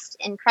fast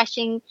and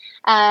crushing.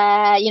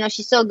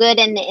 She's so good.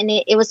 And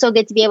it was so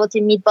good to be able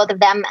to meet both of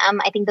them.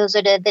 I think those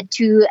are the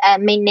two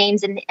main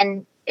names,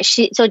 and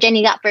so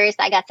Jenny got first,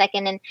 I got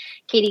second, and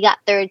Katie got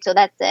third. So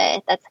that's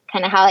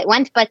kind of how it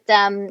went. But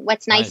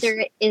what's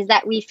nicer is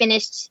that we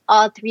finished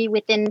all three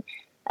within,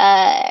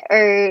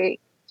 or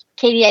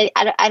Katie,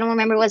 I don't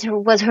remember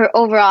was her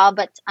overall,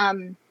 but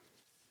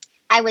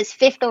I was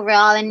 5th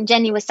overall and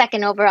Jenny was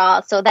 2nd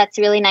overall. So that's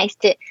really nice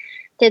to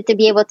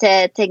be able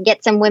to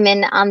get some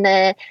women on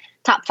the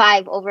top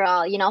 5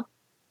 overall.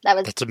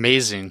 That's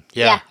amazing.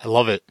 Yeah, I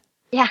love it.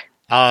 Yeah.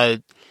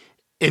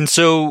 And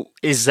so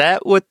is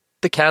that what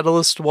the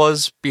catalyst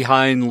was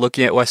behind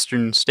looking at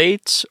Western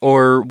States,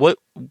 or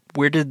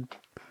where did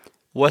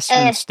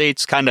Western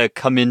States kind of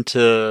come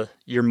into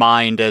your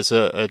mind as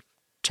a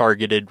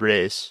targeted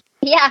race?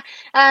 Yeah.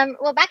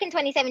 Well, back in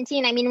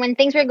 2017, I mean, when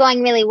things were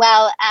going really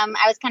well,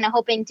 I was kind of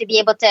hoping to be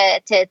able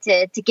to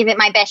give it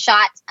my best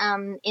shot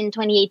in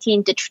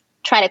 2018 to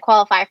try to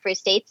qualify for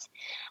states.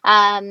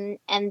 And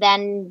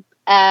then,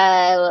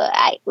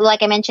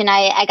 like I mentioned,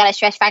 I got a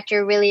stress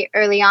fracture really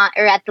early on,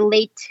 or at the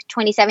late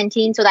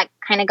 2017. So that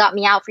kind of got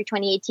me out for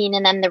 2018,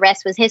 and then the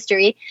rest was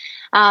history.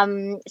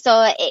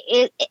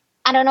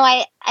 I don't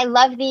know. I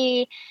love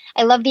the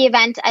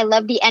event. I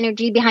love the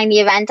energy behind the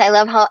event. I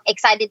love how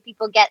excited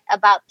people get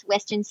about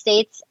Western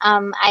States.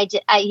 I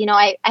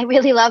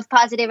really love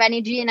positive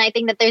energy, and I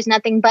think that there's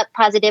nothing but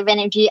positive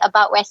energy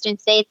about Western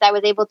States. I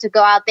was able to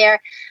go out there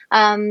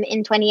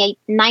in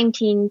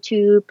 2019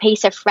 to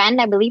pace a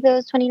friend. I believe it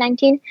was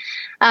 2019.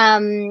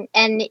 And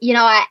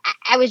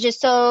I was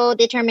just so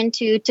determined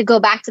to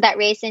go back to that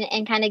race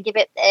and kind of give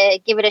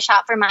it a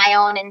shot for my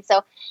own. And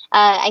so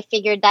I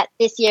figured that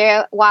this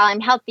year, while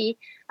I'm healthy,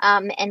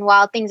 and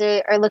while things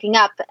are looking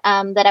up,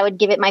 that I would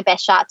give it my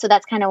best shot. So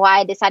that's kind of why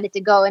I decided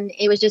to go. And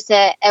it was just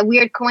a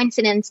weird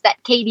coincidence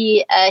that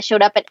Katie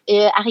showed up at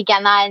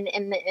Arikana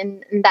and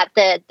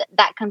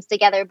that comes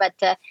together. But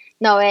the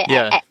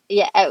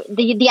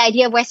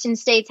idea of Western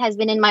States has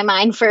been in my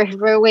mind for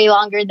way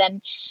longer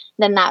than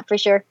that, for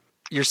sure.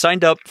 You're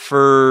signed up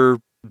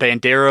for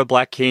Bandera,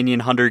 Black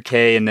Canyon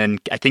 100K, and then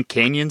I think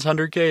Canyons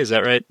 100K. Is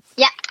that right?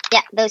 Yeah,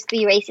 those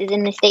 3 races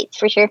in the States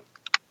for sure.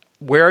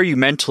 Where are you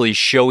mentally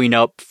showing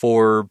up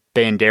for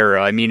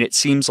Bandera? I mean, it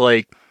seems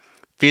like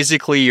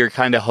physically you're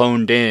kind of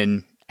honed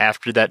in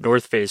after that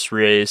North Face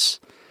race.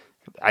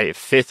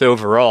 5th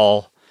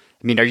overall.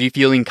 I mean, are you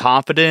feeling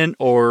confident,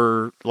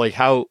 or like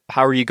how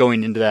are you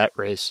going into that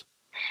race?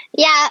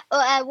 Yeah,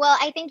 well,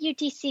 I think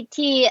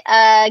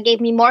UTCT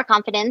gave me more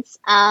confidence,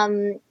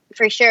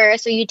 for sure.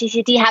 So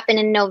UTCT happened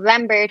in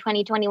November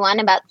 2021,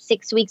 about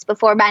 6 weeks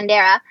before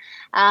Bandera,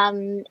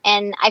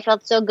 and I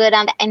felt so good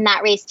in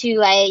that race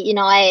too.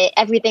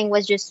 Everything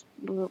went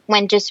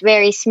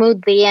very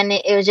smoothly, and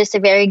it was just a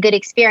very good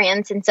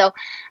experience. And so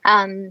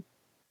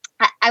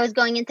I was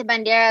going into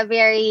Bandera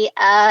very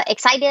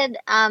excited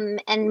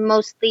and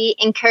mostly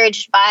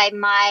encouraged by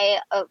my,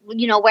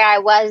 where I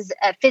was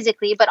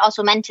physically, but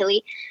also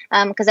mentally.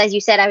 Because as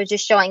you said, I was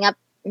just showing up,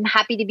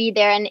 happy to be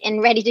there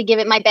and ready to give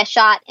it my best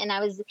shot. And I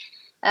was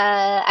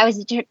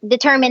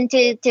determined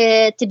to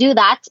do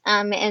that.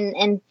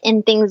 And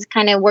things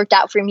kind of worked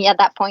out for me at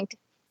that point.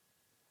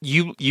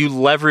 You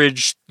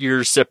leveraged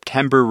your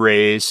September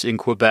race in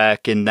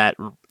Quebec in that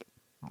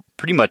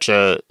pretty much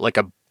a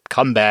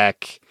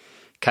comeback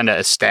kind of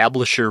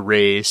establisher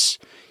race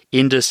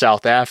into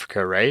South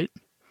Africa, right?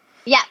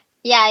 Yeah.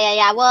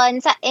 Well,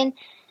 in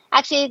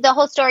actually, the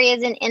whole story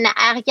is in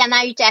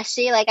Arikana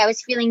UTHC. Like, I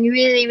was feeling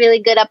really,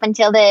 really good up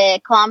until the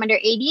kilometer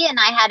 80, and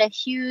I had a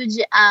huge,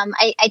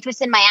 I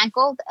twisted my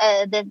ankle,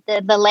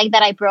 the leg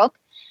that I broke,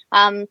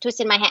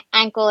 twisted my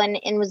ankle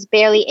and was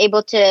barely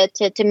able to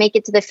make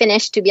it to the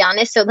finish, to be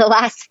honest. So the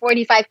last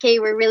 45K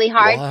were really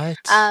hard. What?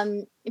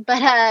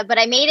 But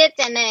I made it,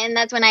 and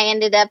that's when I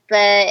ended up,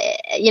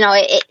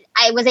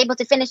 I was able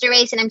to finish the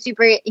race, and I'm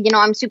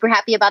super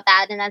happy about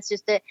that. And that's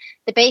just the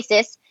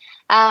basis.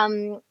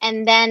 And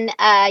then,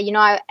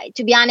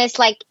 to be honest,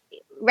 like,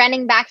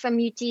 running back from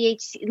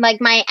UTH,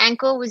 like, my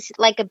ankle was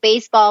like a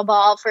baseball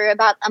ball for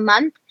about a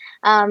month.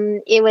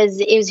 It was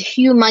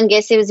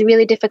humongous. It was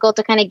really difficult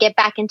to kind of get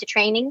back into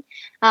training.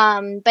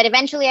 But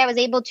eventually I was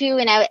able to,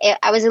 and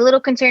I was a little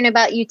concerned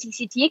about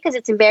UTCT because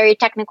it's a very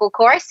technical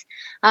course.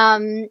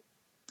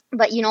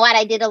 But you know what?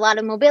 I did a lot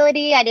of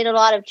mobility. I did a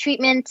lot of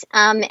treatment.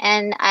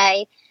 And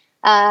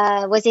I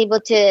was able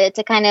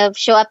to kind of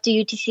show up to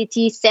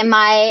UTCT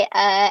semi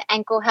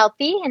ankle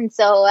healthy. And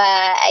so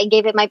I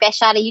gave it my best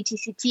shot at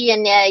UTCT.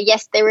 And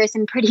yes, there were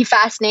some pretty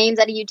fast names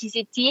at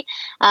UTCT.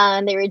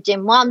 There were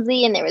Jim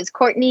Walmsley and there was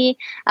Courtney.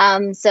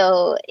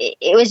 So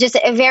it was just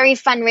a very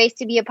fun race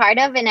to be a part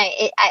of. And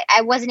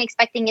I wasn't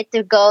expecting it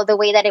to go the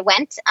way that it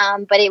went,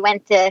 but it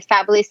went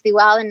fabulously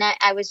well. And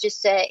I was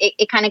just,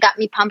 it kind of got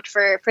me pumped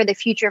for the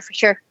future, for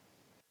sure.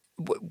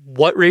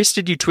 What race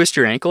did you twist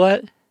your ankle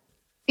at?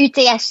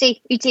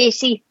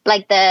 UTHC,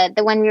 like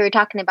the one we were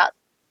talking about,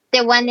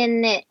 the one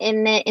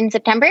in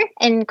September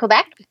in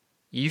Quebec.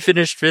 You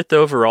finished 5th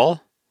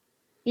overall.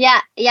 Yeah.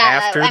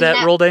 After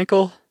that rolled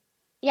ankle.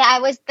 Yeah, I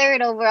was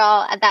 3rd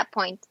overall at that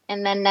point,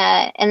 and then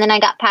I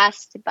got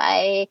passed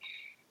by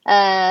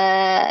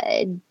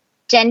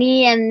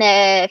Jenny in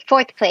the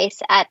 4th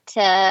place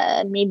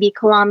at maybe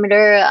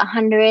kilometer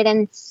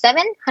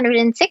 107,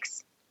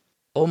 106.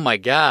 Oh my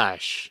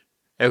gosh!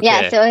 Okay.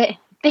 Yeah, so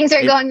things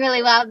are going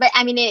really well, but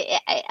I mean,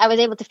 I was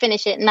able to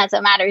finish it, and that's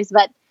what matters.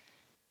 But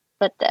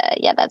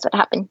yeah, that's what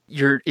happened.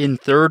 You're in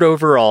 3rd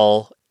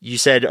overall. You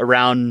said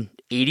around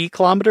 80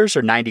 kilometers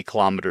or 90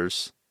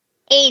 kilometers?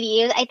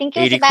 80. I think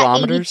it was about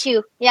kilometers?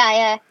 82.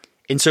 Yeah.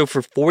 And so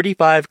for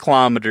 45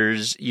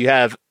 kilometers, you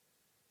have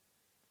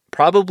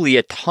probably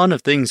a ton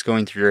of things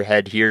going through your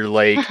head here.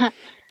 Like,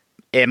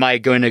 am I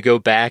going to go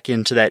back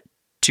into that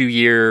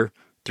 2-year,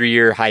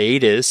 3-year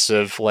hiatus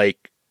of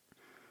like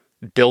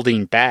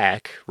building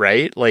back,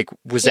 right? Like,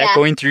 was that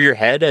going through your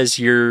head as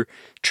you're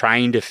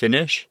trying to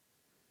finish?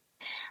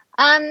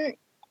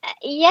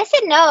 Yes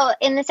and no,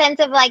 in the sense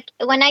of like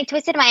when I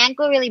twisted my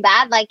ankle really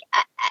bad, like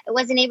I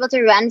wasn't able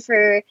to run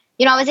for,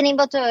 I wasn't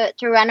able to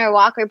run or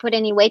walk or put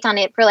any weight on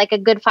it for like a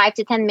good 5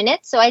 to 10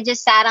 minutes. So I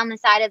just sat on the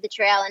side of the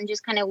trail and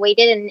just kind of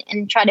waited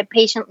and tried to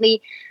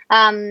patiently,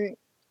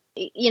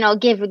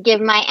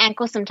 give my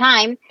ankle some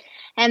time.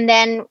 And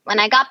then when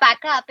I got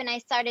back up and I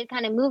started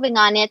kind of moving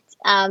on it,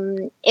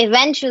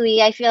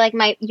 eventually I feel like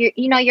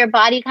your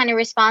body kind of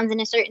responds in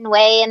a certain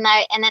way. And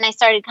then I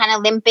started kind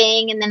of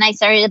limping, and then I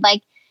started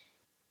like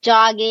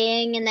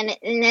jogging,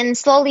 and then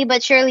slowly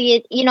but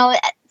surely,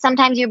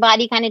 sometimes your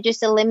body kind of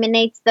just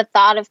eliminates the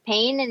thought of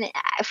pain. And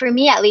for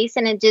me at least,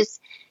 and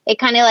it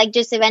kind of like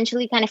just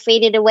eventually kind of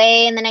faded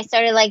away. And then I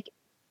started like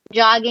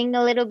jogging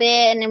a little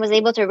bit and was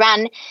able to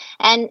run.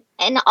 And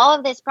in all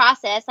of this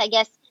process, I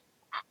guess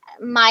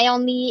my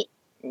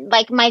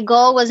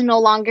goal was no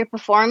longer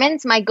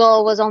performance. My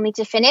goal was only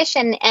to finish.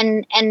 And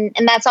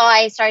that's all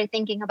I started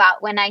thinking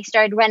about when I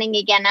started running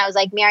again. I was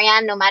like,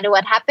 Marianne, no matter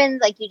what happens,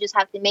 like you just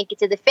have to make it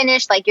to the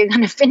finish. Like you're going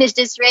to finish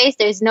this race.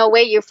 There's no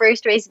way your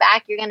first race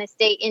back, you're going to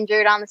stay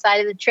injured on the side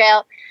of the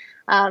trail.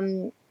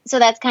 So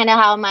that's kind of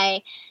how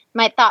my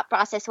thought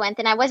process went.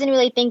 And I wasn't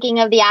really thinking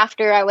of the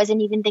after. I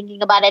wasn't even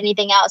thinking about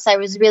anything else. I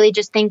was really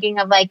just thinking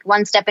of like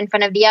one step in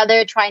front of the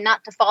other, try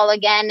not to fall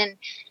again. And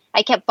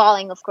I kept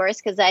falling, of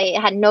course, because I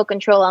had no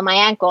control on my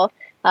ankle.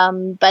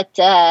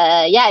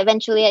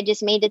 Eventually I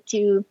just made it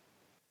to,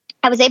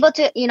 I was able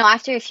to,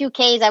 after a few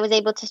Ks, I was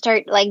able to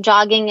start like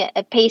jogging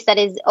a pace that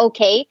is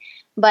okay.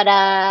 But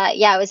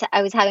I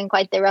was having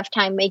quite the rough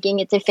time making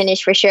it to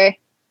finish for sure.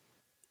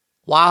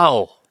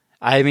 Wow.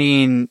 I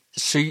mean,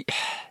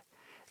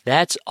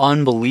 that's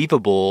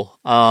unbelievable.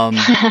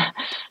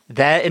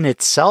 That in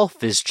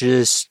itself is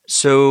just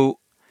so,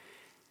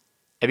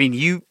 I mean,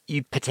 you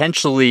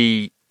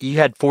potentially, you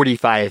had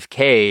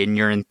 45K and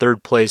you're in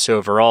third place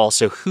overall.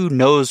 So who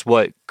knows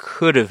what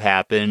could have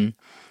happened?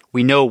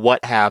 We know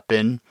what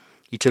happened.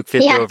 You took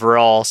fifth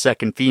overall,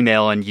 second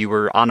female, and you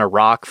were on a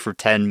rock for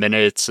 10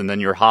 minutes and then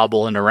you're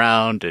hobbling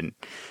around. And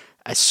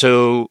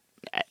so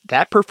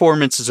that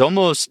performance is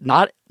almost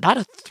not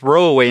a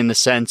throwaway in the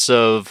sense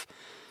of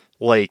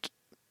like,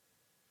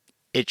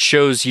 it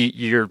shows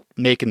you're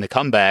making the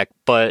comeback,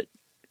 but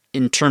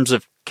in terms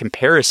of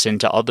comparison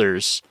to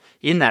others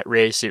in that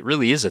race, it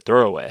really is a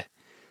throwaway.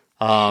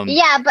 But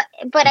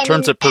in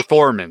terms of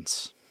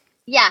performance.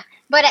 Yeah,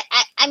 but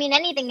I mean,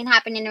 anything can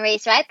happen in a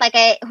race, right? Like,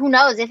 who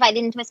knows? If I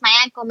didn't twist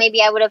my ankle,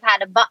 maybe I would have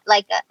had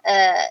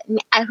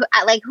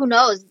who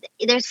knows?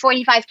 There's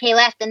 45K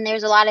left, and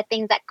there's a lot of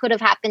things that could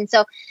have happened.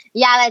 So,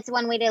 yeah, that's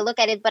one way to look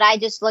at it. But I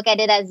just look at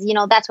it as,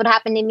 that's what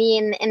happened to me,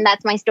 and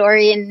that's my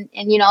story. And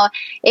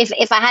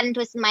if I hadn't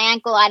twisted my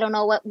ankle, I don't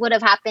know what would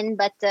have happened.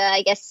 But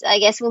I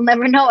guess we'll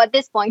never know at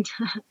this point.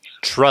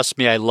 Trust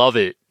me, I love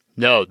it.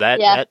 No,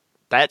 that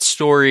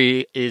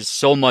story is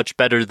so much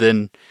better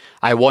than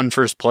I won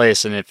first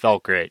place and it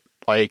felt great.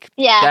 Like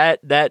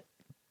that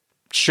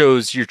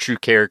shows your true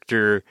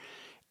character.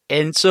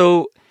 And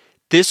so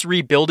this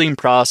rebuilding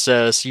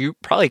process, you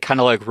probably kind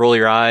of like roll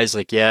your eyes,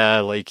 like,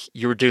 like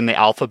you were doing the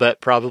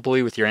alphabet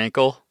probably with your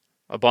ankle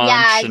a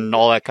bunch and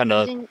all that kind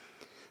of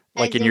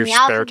like in your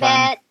spare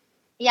time.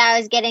 Yeah, I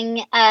was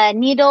getting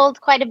needled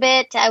quite a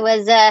bit. I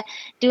was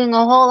doing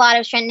a whole lot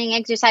of strengthening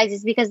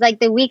exercises because like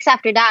the weeks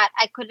after that,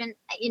 I couldn't,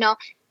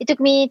 it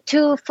took me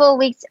 2 full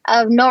weeks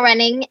of no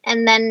running.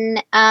 And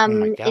then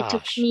it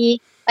took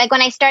me, like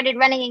when I started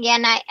running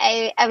again,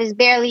 I was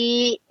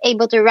barely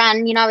able to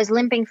run. I was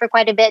limping for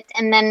quite a bit.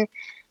 And then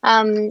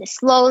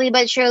slowly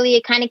but surely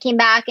it kind of came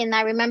back. And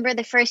I remember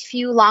the first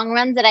few long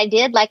runs that I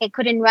did, like I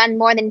couldn't run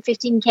more than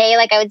 15K.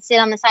 Like I would sit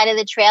on the side of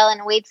the trail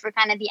and wait for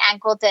kind of the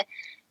ankle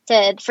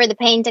for the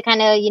pain to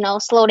kind of,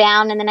 slow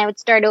down, and then I would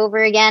start over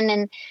again.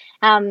 And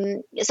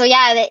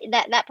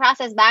that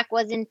process back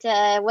wasn't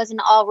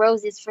all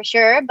roses for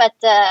sure. But,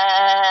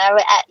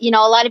 a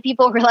lot of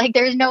people were like,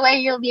 there's no way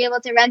you'll be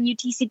able to run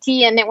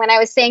UTCT. And when I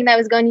was saying that I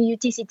was going to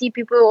UTCT,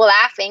 people were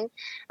laughing.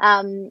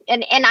 And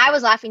I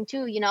was laughing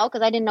too,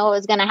 because I didn't know what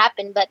was going to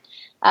happen. But,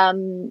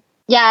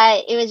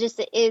 it was just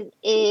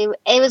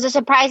it was a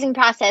surprising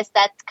process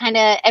that kind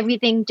of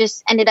everything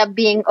just ended up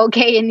being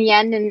okay in the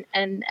end,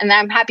 and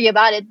I'm happy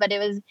about it. But it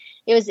was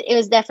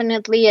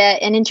definitely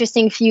an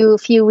interesting few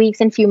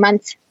weeks and few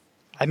months.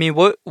 I mean,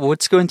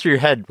 what's going through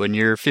your head when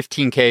you're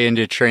 15K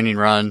into a training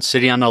run,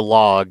 sitting on a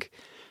log?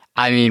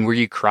 I mean, were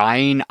you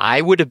crying?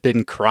 I would have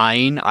been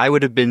crying. I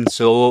would have been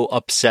so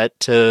upset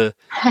to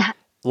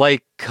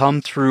like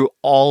come through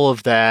all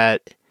of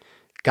that,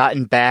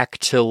 gotten back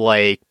to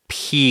like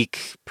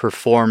peak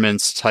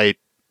performance type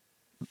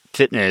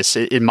fitness.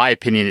 In my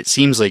opinion, it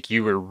seems like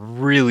you were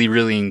really,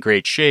 really in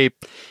great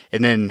shape,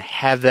 and then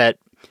have that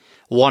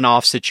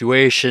one-off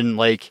situation.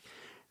 Like,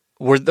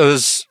 were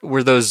those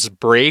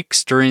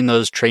breaks during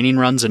those training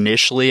runs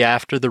initially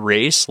after the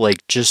race,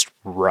 like just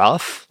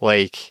rough?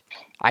 Like,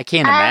 I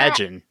can't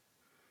imagine.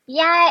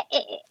 Yeah,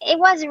 it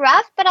was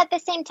rough, but at the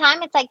same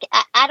time, it's like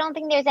I don't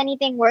think there's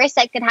anything worse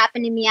that could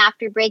happen to me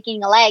after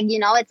breaking a leg. You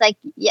know, it's like,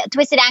 yeah,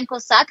 twisted ankle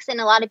sucks, and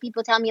a lot of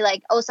people tell me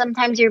like, oh,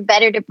 sometimes you're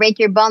better to break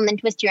your bone than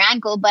twist your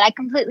ankle, but I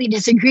completely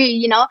disagree.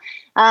 You know,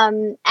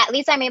 at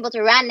least I'm able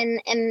to run,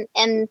 and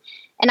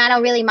I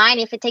don't really mind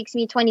if it takes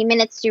me 20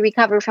 minutes to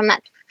recover from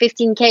that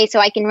 15K so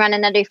I can run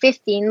another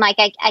 15. Like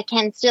I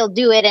can still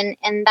do it.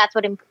 And that's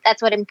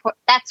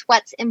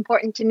what's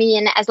important to me.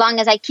 And as long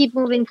as I keep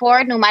moving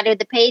forward, no matter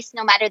the pace,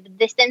 no matter the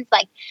distance,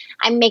 like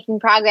I'm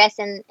making progress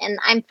and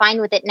I'm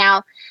fine with it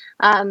now.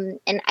 And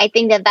I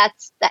think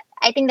that's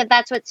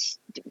what's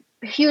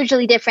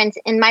hugely different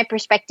in my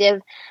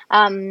perspective.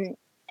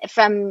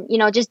 From, you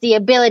know, just the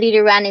ability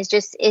to run is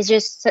just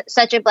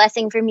such a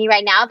blessing for me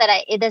right now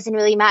that it doesn't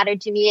really matter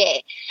to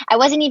me. I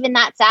wasn't even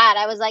that sad.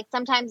 I was like,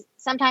 sometimes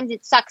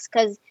it sucks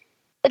because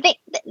the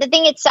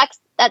thing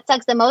that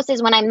sucks the most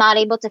is when I'm not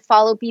able to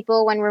follow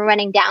people when we're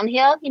running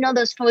downhill. You know,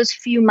 those first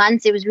few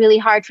months, it was really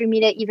hard for me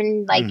to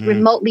even like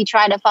remotely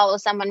try to follow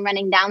someone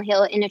running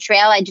downhill in a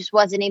trail. I just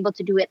wasn't able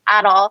to do it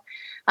at all.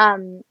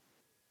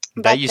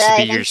 That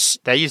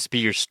used to be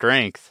your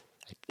strength,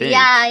 I think.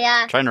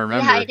 Yeah. I'm trying to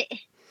remember.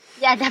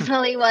 Yeah,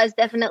 definitely was.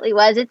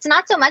 It's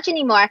not so much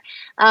anymore.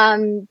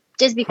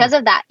 Just because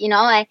of that, you know,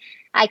 I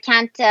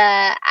can't,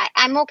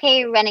 I'm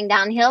okay running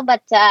downhill,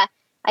 but,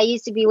 I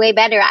used to be way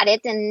better at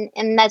it.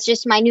 And that's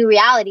just my new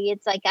reality.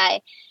 It's like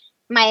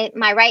my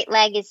right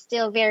leg is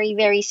still very,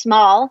 very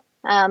small.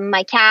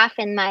 My calf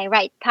and my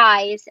right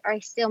thighs are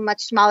still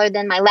much smaller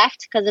than my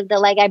left because of the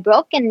leg I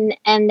broke.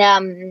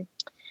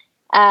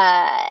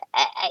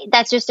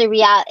 That's just a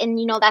reality. And,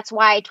 you know, that's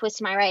why I twist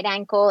my right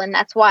ankle and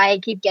that's why I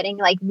keep getting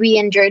like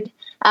re-injured.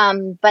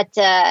 But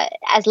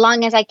as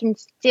long as I can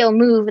still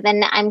move,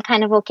 then I'm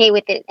kind of okay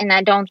with it. And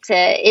I don't,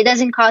 it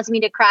doesn't cause me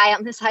to cry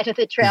on the side of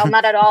the trail.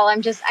 Not at all.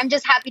 I'm just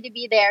happy to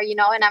be there, you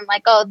know, and I'm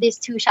like, oh, this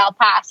too shall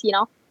pass, you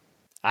know?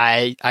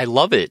 I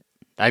love it.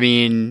 I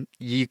mean,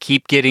 you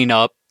keep getting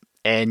up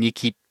and you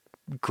keep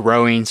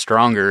growing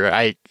stronger.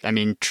 I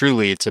mean,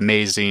 truly, it's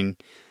amazing.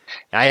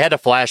 I had a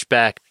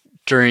flashback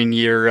during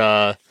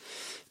your,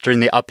 during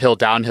the uphill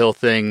downhill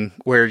thing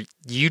where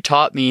you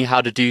taught me how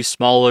to do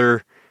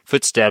smaller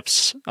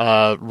footsteps,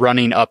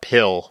 running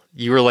uphill.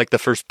 You were like the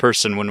first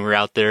person when we were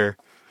out there,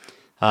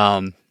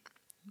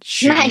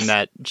 shooting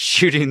that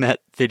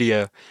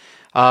video.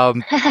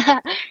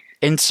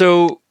 And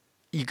so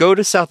you go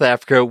to South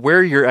Africa. Where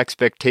are your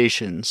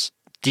expectations?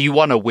 Do you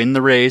want to win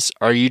the race?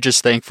 Are you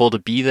just thankful to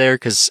be there?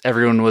 Cause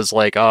everyone was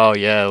like, oh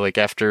yeah, like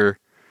after,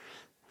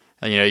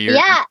 you know,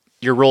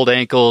 your rolled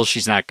ankle,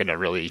 she's not going to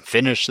really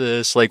finish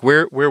this. Like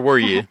where were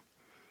you?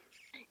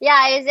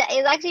 Yeah, it's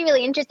actually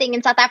really interesting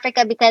in South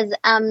Africa because,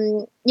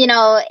 you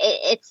know,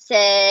 it's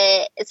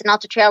an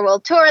ultra trail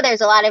world tour.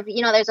 There's a lot of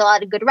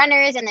good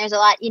runners, and there's a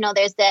lot, you know,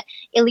 there's the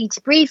elite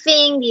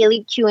briefing, the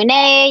elite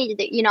Q&A.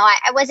 You know,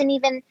 I wasn't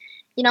even,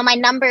 you know,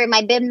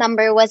 my bib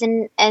number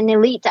wasn't an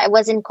elite. I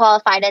wasn't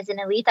qualified as an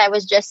elite. I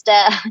was just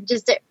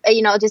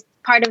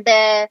part of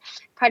the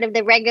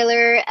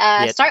regular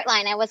start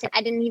line.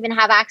 I didn't even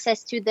have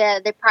access to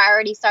the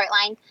priority start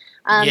line.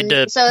 You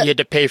had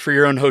to pay for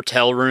your own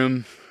hotel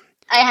room.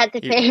 I had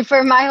to pay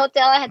for my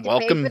hotel. I had to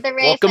pay for the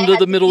race. Welcome to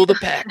the middle of the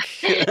pack.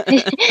 Yeah,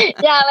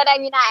 but I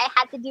mean, I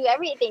had to do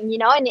everything, you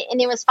know, and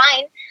it was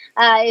fine.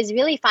 It was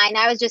really fine.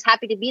 I was just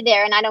happy to be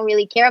there, and I don't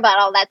really care about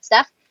all that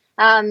stuff.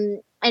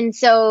 And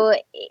so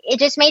it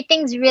just made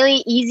things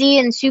really easy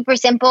and super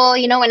simple.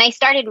 You know, when I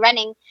started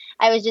running,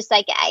 I was just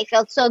like, I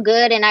felt so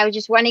good, and I was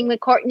just running with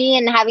Courtney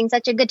and having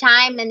such a good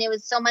time, and it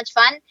was so much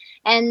fun.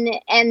 And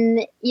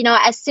you know,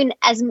 as soon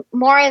as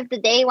more of the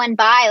day went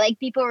by, like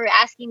people were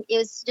asking, it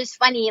was just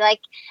funny.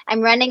 Like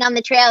I'm running on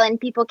the trail, and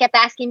people kept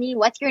asking me,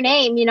 "What's your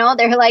name?" You know,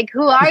 they're like,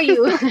 "Who are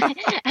you?"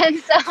 And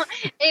so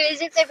it was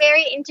just a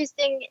very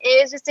interesting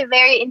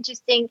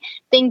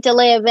thing to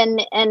live,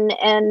 and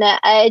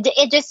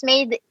it just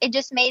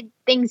made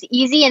things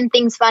easy and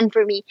things fun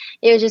for me.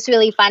 It was just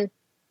really fun.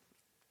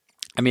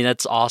 I mean,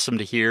 that's awesome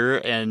to hear.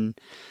 And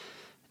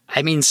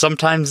I mean,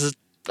 sometimes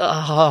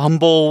a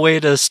humble way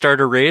to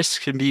start a race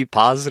can be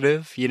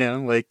positive, you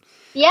know, like,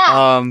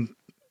 yeah.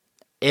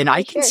 And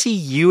I can see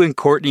you and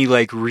Courtney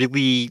like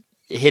really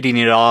hitting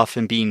it off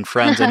and being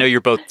friends. I know you're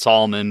both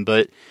Salmon,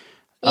 but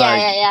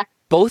yeah.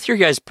 Both your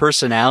guys'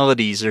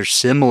 personalities are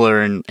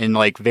similar and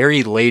like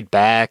very laid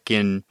back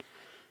and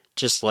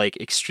just like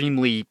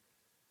extremely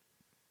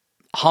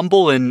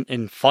humble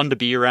and fun to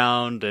be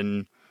around.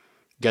 And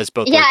you guys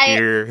both like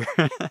beer.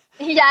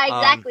 Yeah,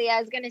 exactly. I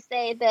was gonna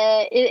say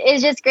it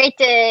was just great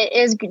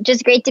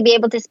to be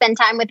able to spend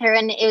time with her,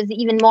 and it was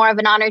even more of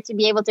an honor to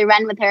be able to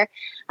run with her.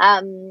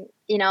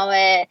 You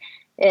know,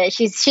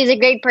 she's a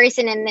great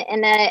person,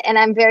 and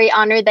I'm very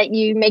honored that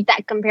you make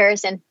that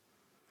comparison.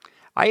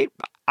 I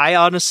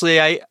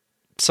honestly,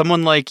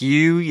 someone like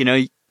you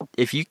know,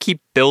 if you keep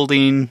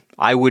building,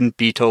 I wouldn't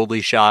be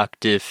totally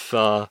shocked if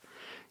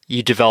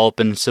you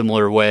develop in a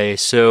similar way.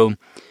 So,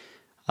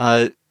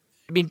 I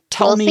mean,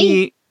 tell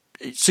me,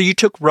 so you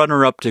took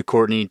runner-up to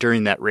Courtney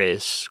during that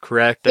race,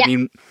 correct? Yeah. I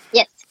mean,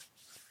 yes.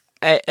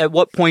 at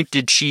what point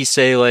did she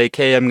say like,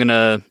 "Hey, I'm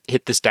gonna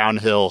hit this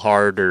downhill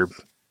hard," or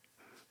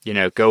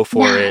go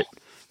for it?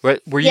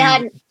 Were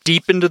you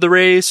deep into the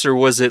race, or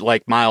was it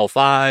like mile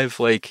 5?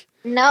 Like,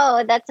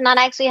 no, that's not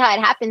actually how it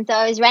happened. So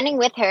I was running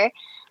with her.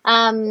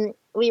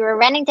 We were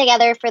running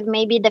together for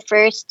maybe the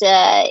first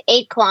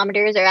 8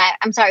 kilometers, or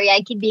I'm sorry,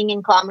 I keep being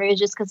in kilometers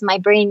just because my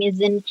brain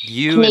is in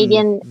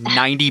Canadian.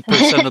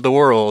 90% of the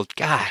world.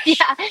 Gosh.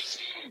 Yeah.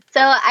 So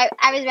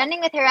I was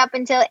running with her up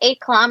until 8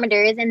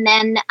 kilometers, and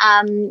then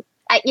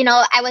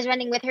I was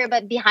running with her,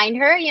 but behind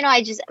her,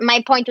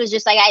 my point was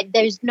just like,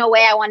 there's no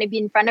way I want to be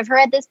in front of her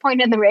at this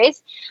point in the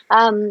race.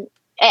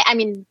 I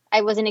mean,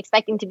 I wasn't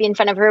expecting to be in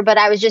front of her, but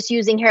I was just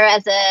using her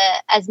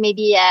as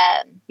maybe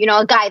a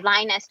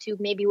guideline as to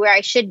maybe where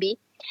I should be.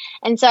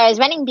 And so I was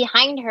running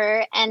behind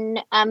her, and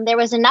there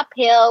was an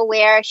uphill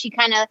where she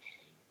kind of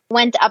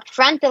went up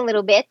front a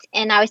little bit,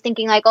 and I was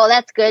thinking like, oh,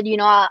 that's good.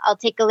 I'll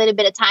take a little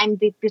bit of time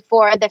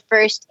before the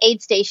first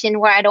aid station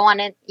where I don't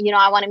want to,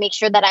 I want to make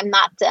sure that I'm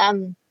not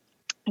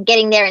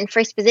getting there in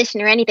first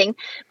position or anything.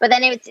 But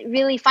then it's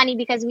really funny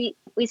because we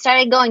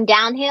started going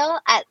downhill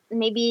at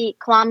maybe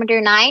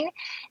kilometer 9.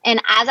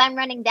 And as I'm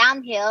running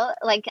downhill,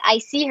 like I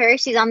see her,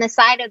 she's on the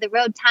side of the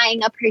road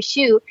tying up her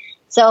shoe.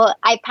 So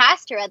I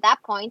passed her at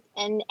that point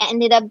and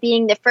ended up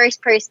being the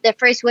first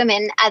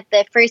woman at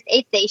the first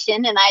aid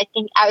station. And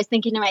I was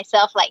thinking to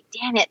myself, like,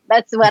 damn it,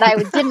 that's what I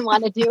didn't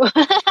want to do.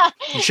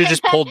 You should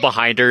just pulled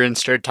behind her and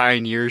start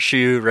tying your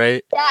shoe,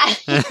 right? Yeah.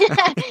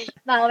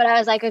 No, but I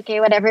was like,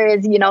 okay, whatever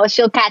it is,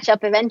 she'll catch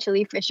up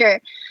eventually for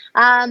sure.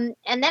 And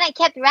then I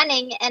kept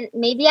running, and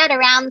maybe at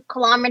around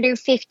kilometer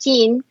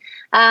 15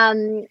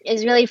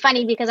 is really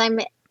funny because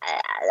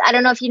I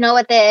don't know if you know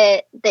what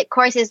the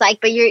course is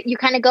like, but you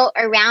kind of go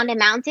around a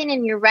mountain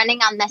and you're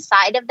running on the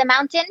side of the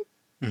mountain.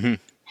 Mm-hmm.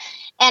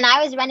 And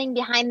I was running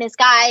behind this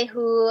guy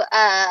who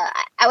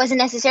I wasn't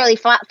necessarily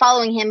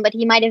following him, but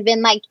he might have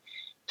been like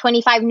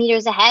 25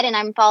 meters ahead, and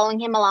I'm following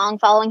him along,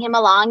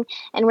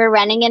 and we're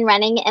running and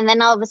running. And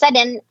then all of a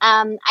sudden,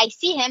 I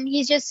see him.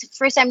 He's just,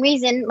 for some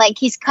reason, like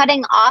he's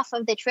cutting off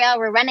of the trail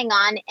we're running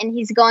on, and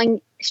he's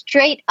going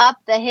straight up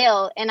the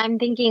hill. And I'm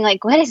thinking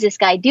like, what is this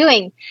guy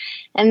doing?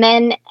 And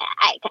then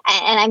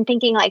I'm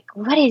thinking like,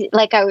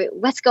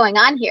 what's going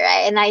on here?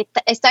 And I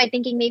started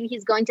thinking maybe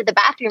he's going to the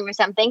bathroom or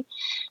something.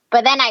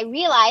 But then I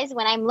realized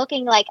when I'm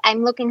looking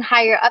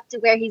higher up to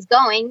where he's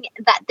going,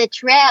 that the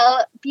trail,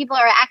 people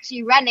are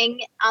actually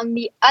running on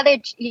the other,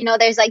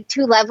 there's like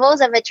 2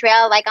 levels of a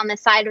trail, like on the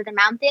side of the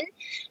mountain.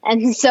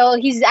 And so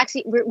he's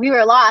actually, we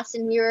were lost,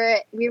 and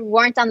we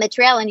weren't on the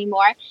trail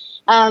anymore.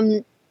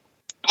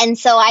 And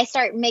so I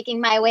start making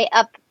my way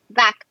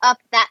back up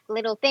that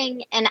little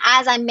thing. And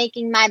as I'm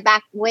making my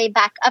way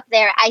back up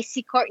there, I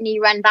see Courtney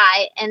run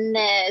by. And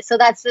so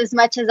that's as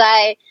much as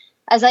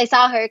I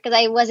saw her, because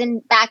I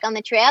wasn't back on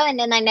the trail, and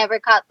then I never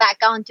caught back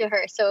onto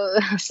her. So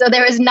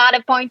there was not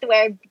a point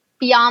where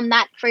beyond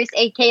that first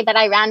 8K that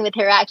I ran with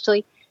her,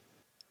 actually.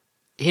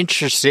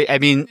 Interesting. I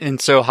mean, and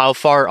so how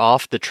far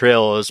off the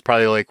trail is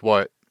probably like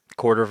what,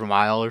 quarter of a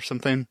mile or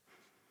something?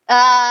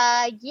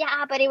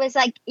 Yeah, but it was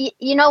like,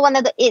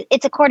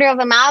 it's a quarter of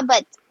a mile,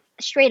 but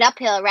straight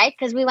uphill, right?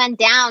 Because we went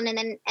down, and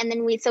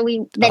then we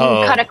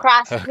cut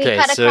across. Okay, we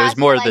cut so across it was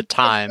more of the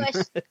time.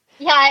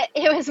 Yeah,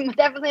 it was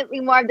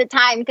definitely more of the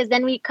time, because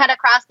then we cut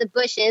across the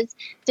bushes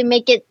to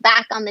make it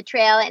back on the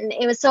trail. And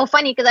it was so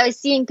funny because I was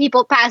seeing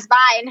people pass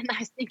by, and I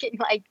was thinking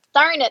like,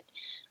 darn it.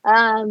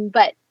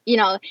 But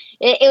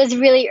it was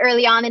really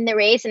early on in the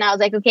race, and I was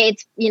like, okay,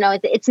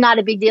 it's not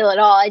a big deal at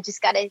all. I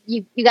just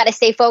you gotta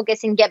stay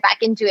focused and get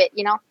back into it,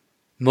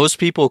 Most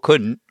people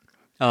couldn't.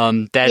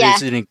 That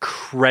is an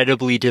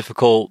incredibly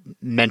difficult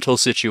mental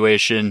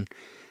situation.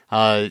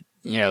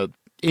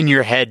 In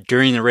your head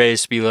during the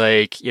race, be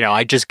like,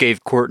 I just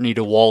gave Courtney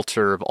to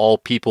Walter, of all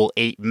people,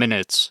 8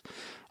 minutes.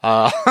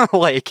 Yeah,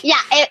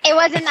 it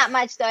wasn't that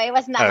much though. It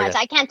wasn't that much.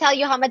 I can't tell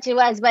you how much it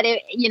was, but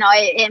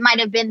it might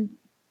have been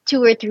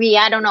 2 or 3.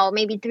 I don't know,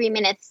 maybe 3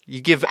 minutes.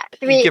 You give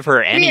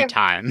her any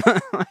time.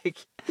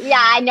 Yeah,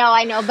 I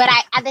know. But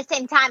at the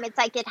same time, it's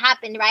like it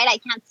happened, right? I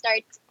can't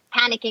start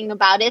panicking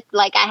about it.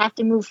 Like, I have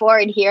to move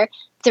forward here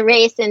to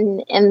race,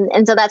 and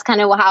so that's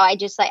kind of how I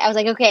was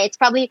like, okay, it's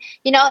probably,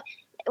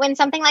 when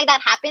something like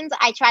that happens,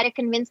 I try to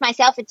convince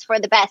myself it's for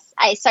the best.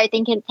 I start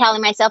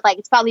telling myself like,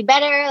 it's probably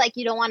better. Like,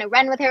 you don't want to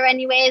run with her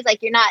anyways.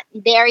 Like, you're not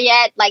there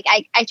yet. Like,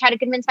 I try to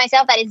convince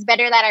myself that it's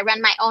better that I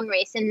run my own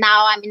race. And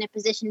now I'm in a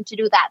position to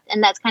do that.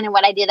 And that's kind of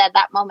what I did at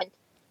that moment.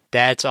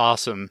 That's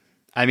awesome.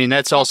 I mean,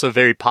 that's also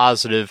very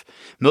positive.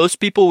 Most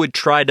people would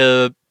try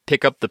to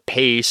pick up the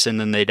pace, and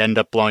then they'd end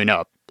up blowing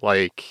up.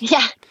 Like,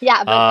 yeah.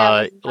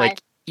 But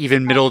like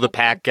even middle of the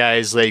pack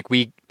guys, like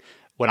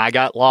when I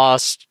got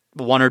lost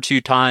 1 or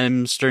 2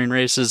 times during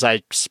races,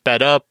 I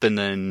sped up, and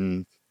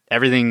then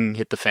everything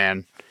hit the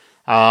fan.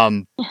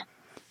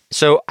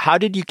 So how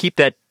did you keep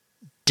that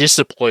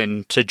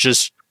discipline to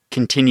just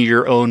continue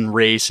your own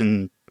race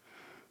and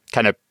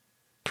kind of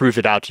prove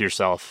it out to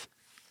yourself?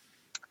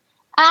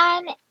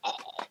 Um,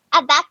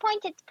 at that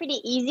point, it's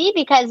pretty easy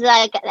because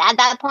like at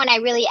that point, I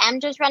really am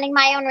just running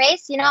my own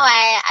race. You know,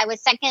 I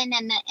was second,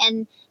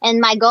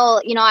 and my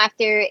goal, you know,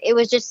 after it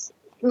was just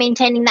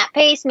maintaining that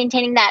pace,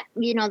 maintaining that,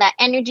 you know, that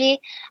energy.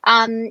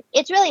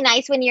 It's really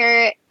nice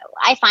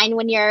I find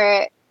when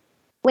you're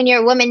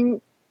a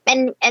woman.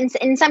 And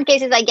in some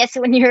cases, I guess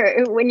when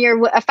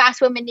you're a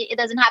fast woman, it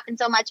doesn't happen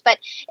so much. But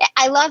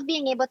I love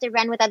being able to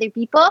run with other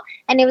people,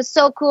 and it was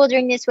so cool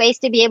during this race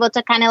to be able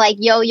to kind of like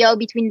yo-yo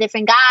between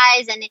different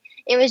guys, and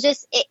it was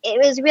just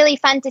it was really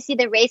fun to see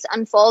the race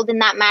unfold in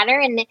that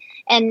manner.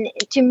 And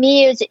to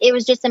me, it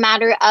was just a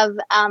matter of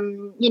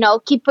you know,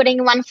 keep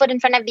putting one foot in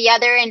front of the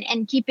other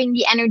and keeping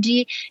the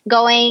energy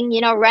going.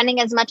 You know, running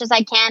as much as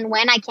I can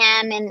when I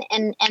can,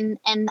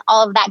 and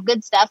all of that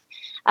good stuff.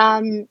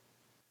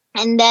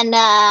 And then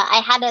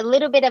I had a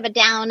little bit of a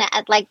down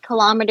at like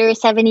kilometer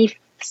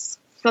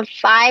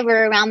 75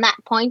 or around that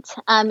point.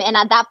 And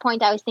at that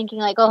point, I was thinking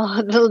like,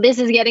 oh, this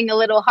is getting a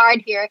little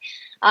hard here.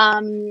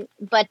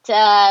 But what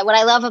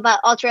I love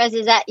about ultras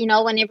is that, you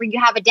know, whenever you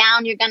have a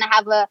down, you're going to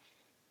have a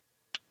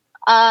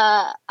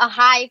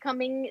high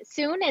coming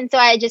soon. And so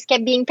I just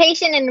kept being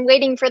patient and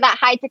waiting for that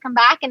high to come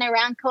back. And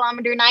around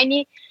kilometer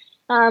 90,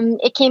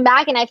 it came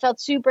back, and I felt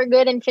super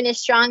good and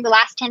finished strong the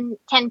last 10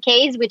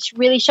 Ks, which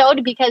really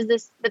showed because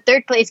the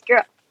third place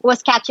girl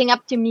was catching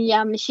up to me.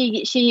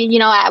 She, you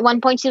know, at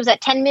one point she was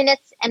at 10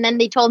 minutes, and then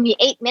they told me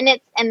 8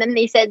 minutes, and then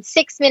they said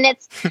 6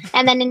 minutes.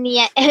 And then in the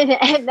end,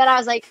 and then I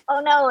was like,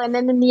 oh no. And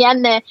then in the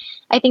end,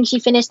 I think she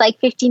finished like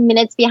 15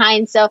 minutes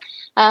behind. So,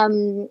 at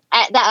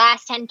that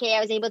last 10K,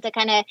 I was able to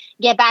kind of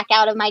get back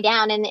out of my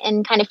down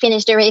and kind of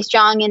finish the race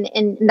strong. And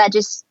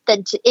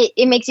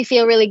it makes you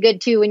feel really good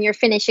too when you're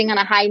finishing on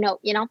a high note,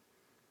 you know?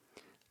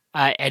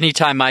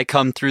 Anytime I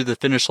come through the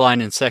finish line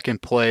in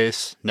second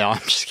place, no, I'm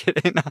just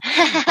kidding.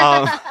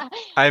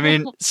 I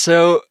mean,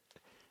 so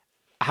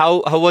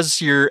how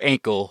was your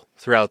ankle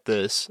throughout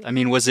this? I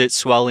mean, was it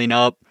swelling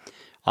up?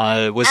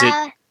 Was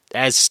it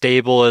as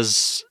stable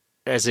as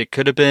it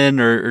could have been,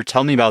 or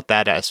tell me about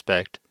that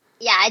aspect?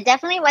 Yeah, it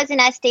definitely wasn't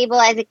as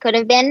stable as it could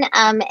have been.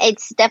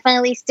 It's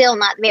definitely still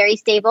not very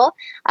stable.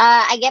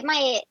 I get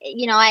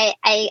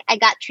I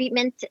got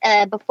treatment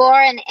before,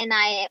 and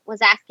I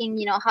was asking,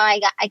 you know, how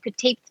I could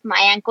tape my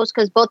ankles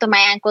because both of my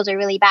ankles are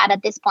really bad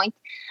at this point.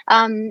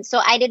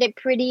 So I did a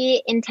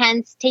pretty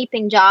intense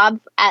taping job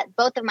at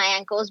both of my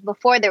ankles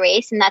before the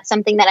race, and that's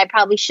something that I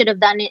probably should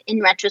have done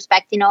in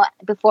retrospect, you know,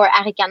 before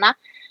Arikana,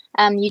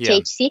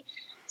 UTHC. Yeah.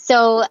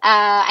 So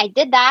I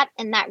did that,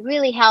 and that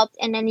really helped.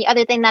 And then the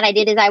other thing that I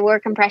did is I wore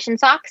compression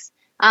socks,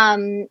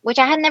 which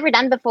I had never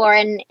done before.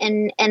 And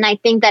I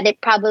think that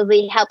it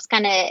probably helps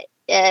kind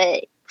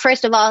of,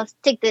 first of all,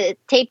 stick the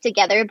tape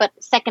together, but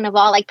second of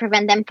all, like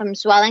prevent them from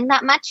swelling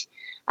that much.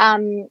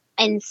 And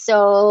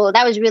so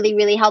that was really,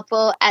 really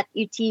helpful at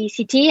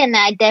UTCT. And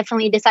I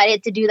definitely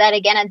decided to do that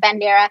again at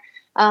Bandera.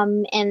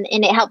 And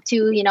it helped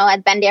too, you know,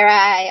 at Bandera,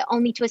 I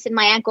only twisted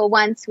my ankle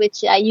once,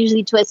 which I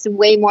usually twist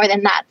way more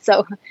than that.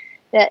 So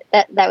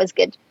that was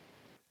good.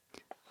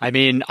 I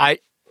mean,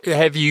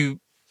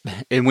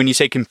 and when you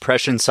say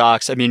compression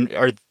socks, I mean,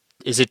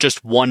 is it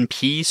just one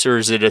piece, or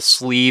is it a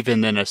sleeve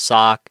and then a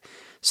sock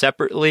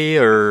separately,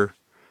 or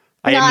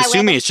I am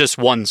assuming it's just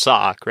one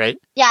sock, right?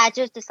 Yeah,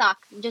 just a sock,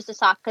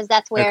 because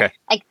that's where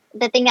like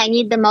the thing I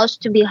need the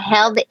most to be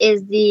held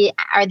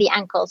are the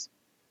ankles.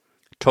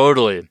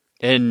 Totally.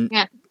 And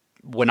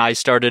when I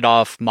started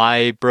off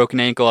my broken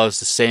ankle, I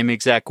was the same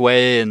exact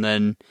way, and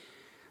then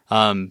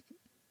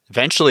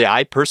eventually,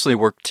 I personally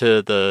worked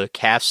to the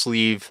calf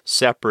sleeve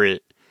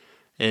separate,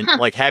 and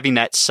like having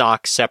that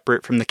sock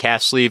separate from the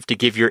calf sleeve to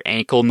give your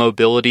ankle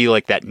mobility,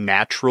 like that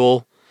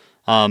natural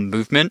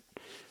movement,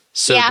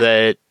 so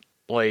that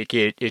like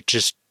it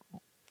just,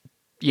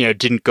 you know,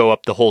 didn't go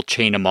up the whole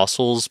chain of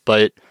muscles.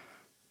 But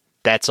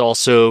that's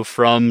also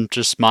from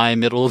just my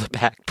middle of the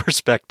back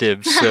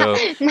perspective. So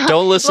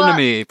don't listen to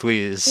me,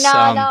 please.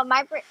 No,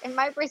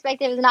 my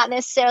perspective is not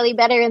necessarily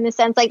better in the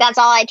sense like that's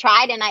all I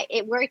tried, and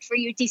it worked for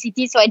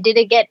UTCT, so I did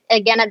it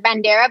again at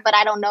Bandera, but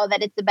I don't know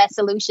that it's the best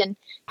solution.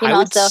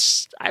 I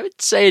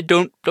would say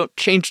don't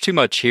change too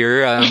much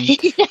here.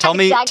 Tell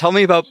me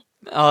about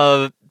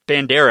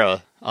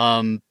Bandera.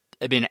 I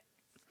mean,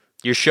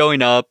 you're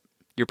showing up.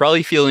 You're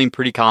probably feeling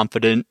pretty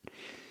confident,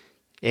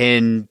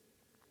 and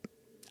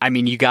I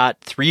mean, you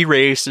got 3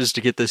 races to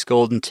get this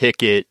golden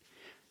ticket.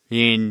 I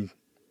mean,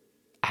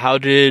 how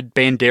did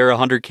Bandera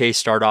 100K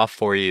start off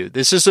for you?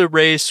 This is a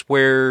race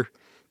where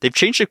they've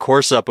changed the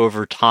course up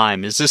over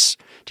time.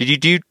 Did you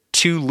do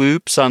 2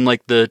 loops on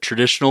like the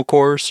traditional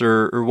course,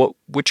 or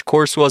which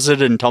course was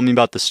it? And tell me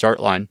about the start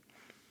line.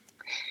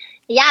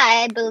 Yeah,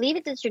 I believe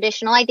it's a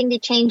traditional. I think they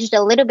changed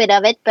a little bit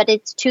of it, but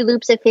it's 2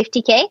 loops of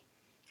 50K.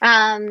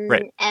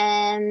 Right.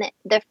 And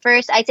the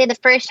first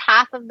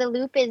half of the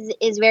loop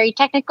is very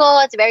technical.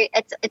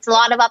 It's a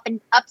lot of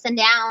ups and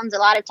downs, a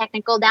lot of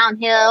technical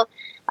downhill.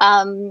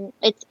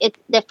 It's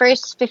the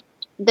first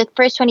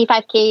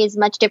 25K is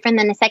much different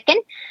than the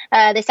second.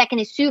 The second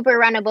is super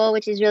runnable,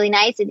 which is really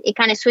nice. It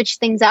kind of switched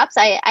things up.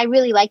 So I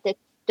really liked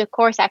the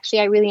course.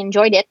 Actually, I really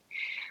enjoyed it.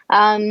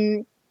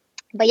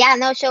 But yeah,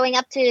 no, showing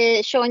up to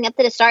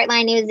the start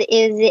line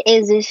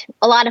is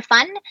a lot of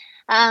fun.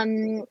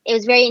 It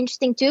was very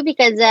interesting too,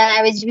 because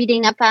I was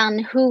reading up on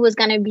who was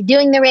going to be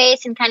doing the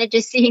race and kind of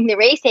just seeing the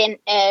race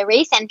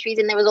entries,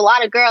 and there was a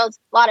lot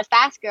of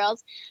fast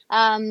girls.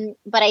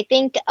 But I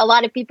think a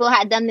lot of people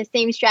had done the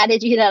same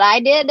strategy that I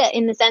did,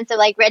 in the sense of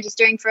like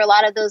registering for a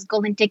lot of those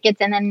golden tickets,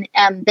 and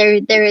then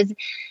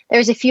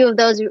there's a few of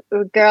those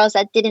girls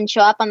that didn't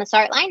show up on the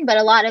start line, but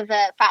a lot of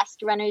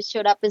fast runners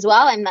showed up as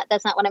well. And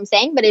that's not what I'm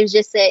saying, but it was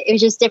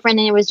just different,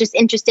 and it was just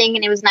interesting,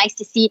 and it was nice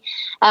to see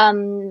how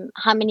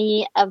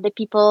many of the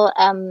people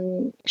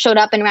showed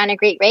up and ran a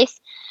great race.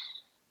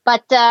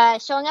 But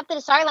showing up to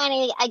the start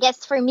line, I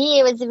guess for me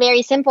it was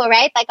very simple,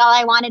 right? Like all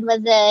I wanted was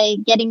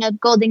getting a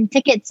golden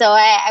ticket, so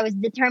I was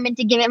determined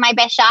to give it my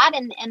best shot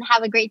and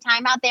have a great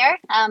time out there,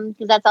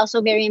 because that's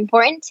also very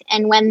important.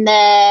 And when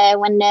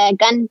the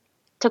gun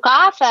took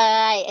off,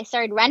 I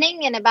started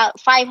running, and about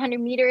 500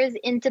 meters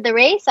into the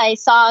race, I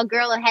saw a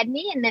girl ahead of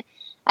me, and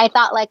I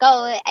thought like,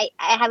 oh, I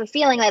have a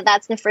feeling that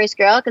that's the first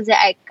girl, because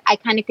I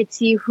kind of could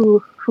see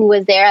who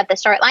was there at the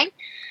start line.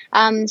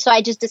 So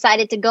I just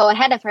decided to go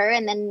ahead of her,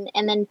 and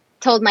then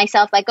told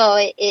myself like,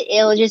 oh,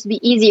 it'll just be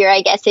easier,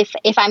 I guess,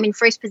 if I'm in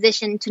first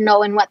position, to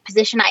know in what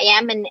position I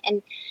am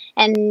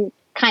and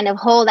kind of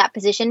hold that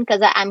position,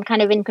 because I'm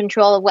kind of in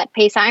control of what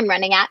pace I'm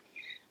running at.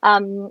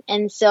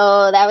 And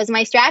so that was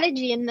my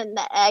strategy, and then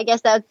I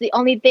guess that's the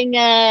only thing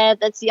that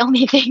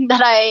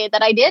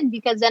I did,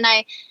 because then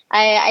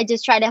I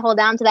just tried to hold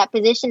on to that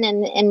position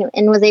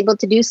and was able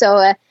to do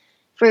so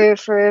for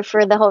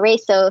the whole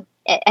race. So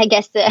I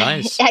guess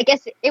nice. I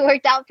guess it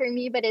worked out for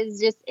me, but it's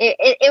just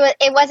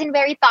it wasn't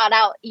very thought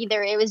out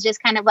either. It was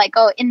just kind of like,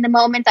 oh, in the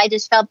moment I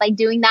just felt like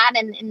doing that,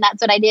 and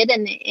that's what I did,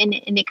 and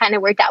it kind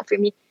of worked out for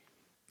me.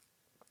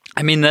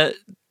 I mean,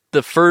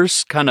 the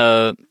first kind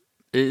of,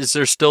 is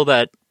there still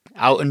that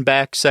out and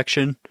back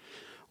section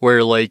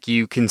where like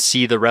you can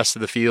see the rest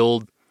of the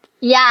field?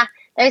 Yeah,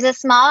 there's a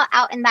small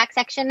out and back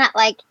section at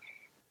like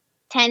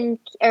 10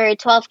 or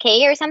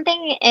 12K or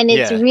something, and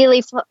it's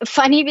really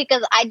funny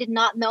because I did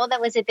not know that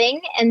was a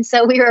thing. And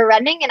so we were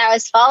running, and I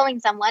was following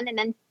someone, and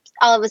then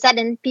all of a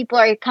sudden people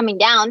are coming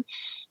down,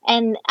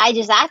 and I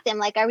just asked them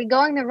like, are we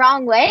going the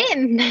wrong way?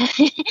 And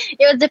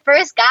it was the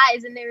first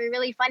guys, and they were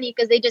really funny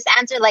because they just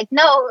answered like,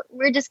 no,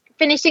 we're just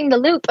finishing the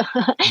loop.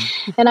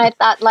 And I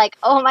thought like,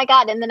 oh my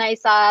God. And then I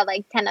saw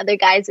like 10 other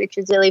guys, which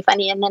was really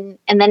funny. And then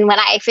when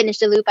I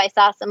finished the loop, I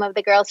saw some of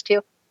the girls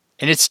too.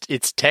 And it's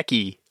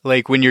techie.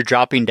 Like when you're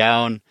dropping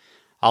down,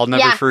 I'll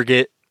never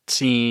forget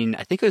seeing,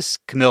 I think it was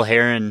Camille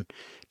Herron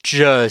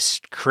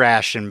just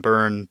crash and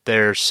burn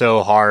there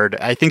so hard.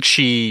 I think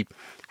she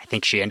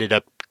ended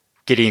up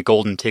getting a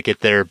golden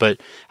ticket there,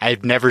 but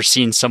I've never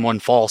seen someone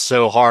fall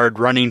so hard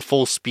running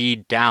full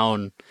speed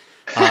down.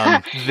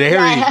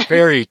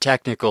 Very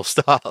technical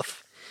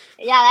stuff.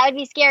 Yeah, that would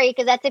be scary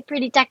because that's a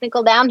pretty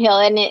technical downhill,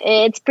 and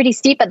it's pretty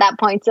steep at that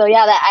point. So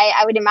yeah,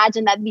 I would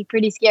imagine that'd be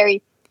pretty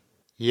scary.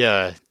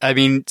 Yeah, I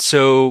mean,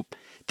 so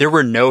there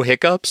were no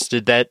hiccups?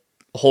 Did that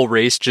whole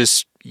race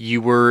just, you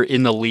were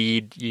in the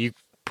lead, you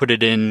put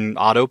it in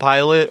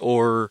autopilot,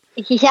 or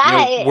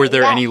were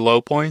there any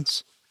low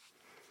points?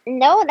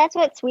 No, that's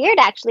what's weird,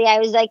 actually. I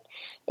was like,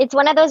 it's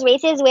one of those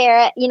races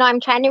where, I'm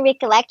trying to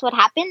recollect what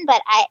happened,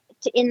 but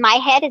in my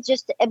head, it's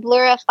just a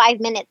blur of 5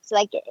 minutes.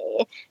 Like,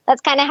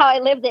 that's kind of how I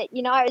lived it.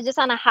 I was just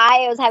on a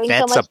high. I was having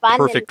so much fun. That's a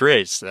perfect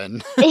race,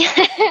 then.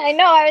 I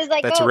know. I was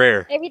like, that's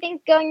rare.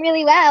 Everything's going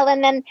really well.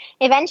 And then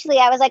eventually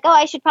I was like,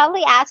 I should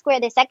probably ask where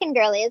the second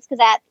girl is, because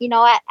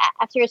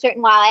after a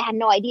certain while, I had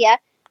no idea.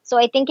 So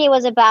I think it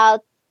was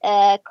about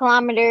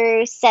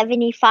kilometer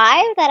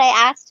 75 that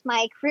I asked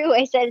my crew.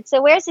 I said,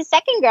 so where's the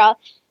second girl?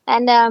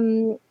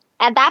 And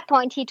at that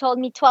point he told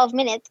me 12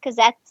 minutes, because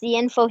that's the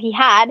info he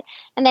had.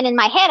 And then in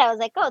my head I was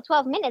like,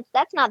 12 minutes,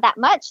 that's not that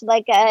much.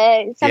 Like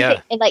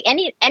like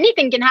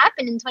anything can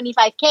happen in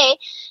 25K.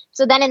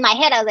 So then in my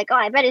head I was like,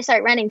 I better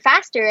start running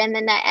faster. And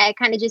then I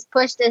kind of just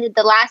pushed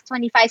the last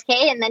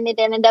 25K, and then it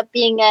ended up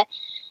being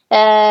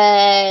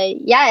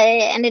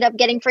I ended up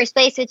getting first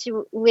place,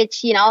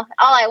 which all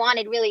I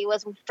wanted really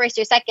was first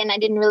or second. I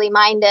didn't really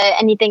mind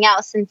anything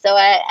else, and so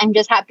I'm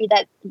just happy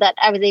that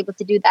I was able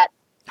to do that.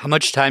 How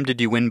much time did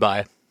you win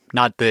by?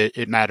 Not that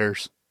it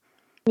matters.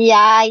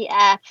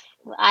 Yeah,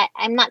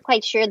 I'm not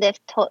quite sure the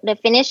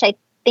finish. I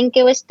think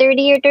it was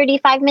 30 or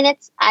 35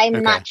 minutes.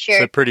 I'm not sure.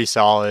 It's a pretty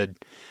solid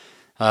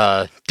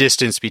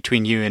distance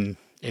between you and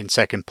in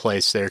second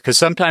place there, because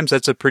sometimes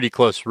that's a pretty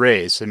close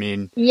race. I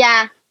mean,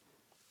 yeah.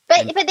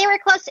 But they were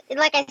close.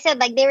 Like I said,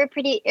 like they were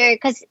pretty,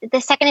 because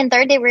the second and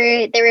third they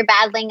were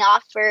battling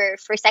off for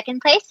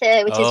second place,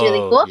 which is really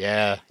cool.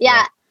 Yeah.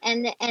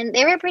 And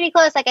they were pretty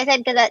close. Like I said,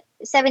 because at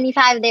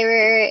 75 they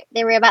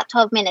were about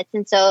 12 minutes,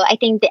 and so I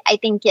think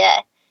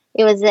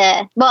it was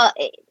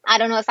I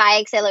don't know if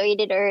I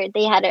accelerated or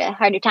they had a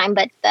harder time,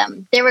 but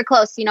they were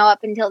close.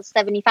 Up until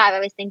 75, I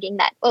was thinking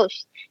that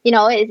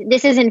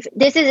this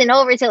isn't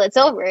over till it's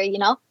over.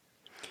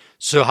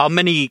 So how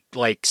many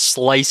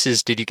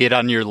slices did you get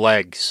on your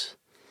legs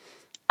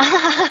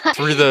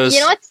through those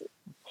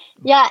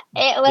Yeah,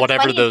 it was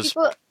whatever funny. those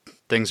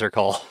things are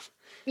called.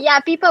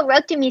 Yeah, people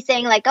wrote to me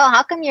saying like, "Oh,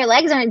 how come your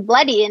legs aren't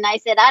bloody?" And I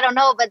said, "I don't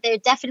know, but they're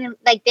definitely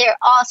like they're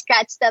all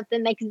scratched up the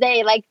next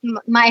day. Like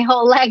my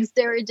whole legs,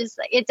 they were just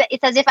like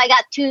it's as if I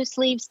got 2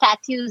 sleeves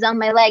tattoos on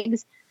my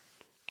legs."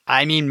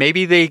 I mean,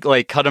 maybe they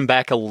like cut them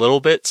back a little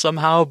bit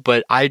somehow,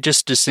 but I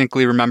just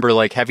distinctly remember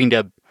like having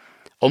to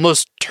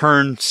almost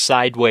turn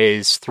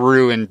sideways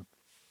through and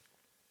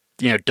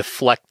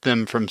deflect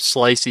them from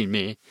slicing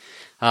me.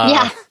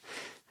 Yeah,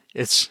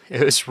 it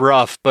was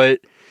rough,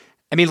 but.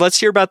 I mean, let's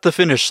hear about the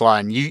finish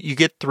line. You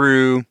get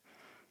through,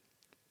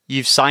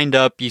 you've signed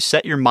up, you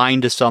set your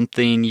mind to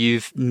something.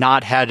 You've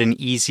not had an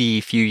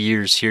easy few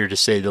years here, to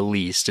say the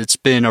least. It's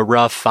been a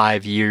rough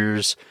 5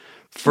 years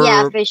for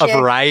sure. a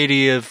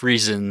variety of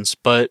reasons,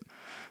 but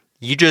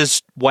you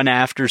just went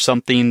after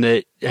something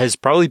that has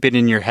probably been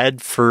in your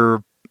head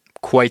for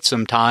quite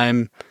some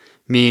time. I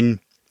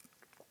mean,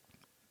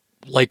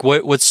 like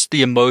what's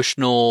the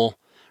emotional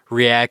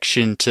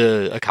reaction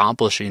to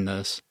accomplishing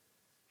this?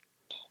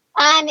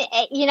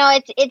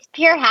 It's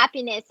pure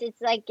happiness. It's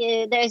like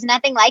there's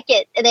nothing like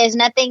it. There's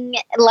nothing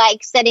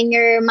like setting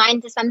your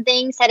mind to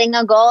something, setting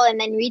a goal, and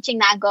then reaching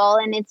that goal.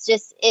 And it's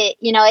just,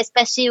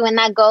 especially when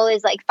that goal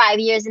is like 5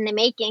 years in the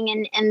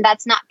making, and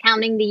that's not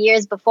counting the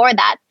years before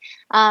that.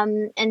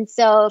 And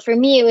so for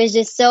me, it was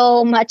just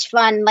so much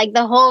fun. Like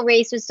the whole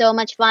race was so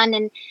much fun,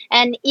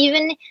 and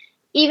even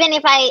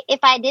if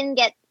I didn't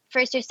get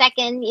first or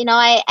second,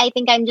 I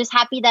think I'm just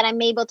happy that I'm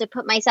able to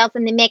put myself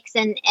in the mix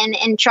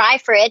and try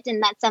for it.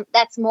 And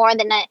that's more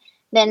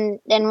than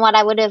what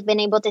I would have been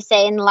able to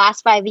say in the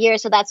last 5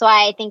 years. So that's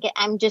why I think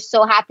I'm just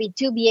so happy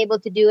to be able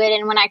to do it.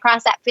 And when I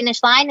crossed that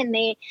finish line and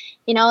they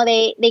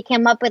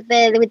came up with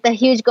the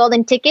huge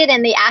golden ticket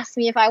and they asked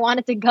me if I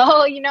wanted to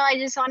go, I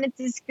just wanted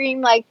to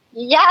scream like,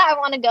 yeah, I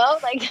want to go.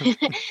 Like,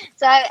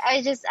 so I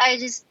was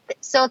just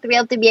so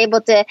thrilled to be able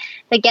to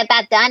get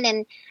that done.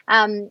 And,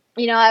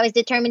 I was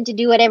determined to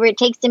do whatever it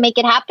takes to make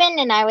it happen.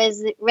 And I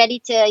was ready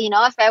to,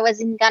 if I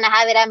wasn't going to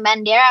have it at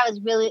Bandera, I was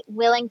really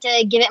willing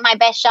to give it my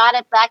best shot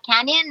at Black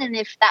Canyon. And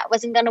if that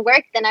wasn't going to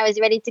work, then I was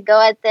ready to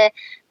go at the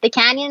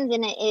canyons.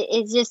 And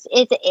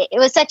it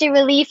was such a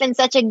relief and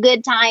such a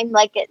good time.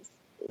 Like, it's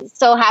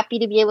so happy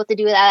to be able to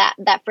do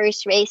that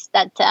first race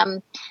that,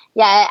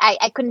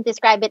 I couldn't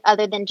describe it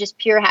other than just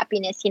pure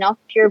happiness,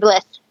 pure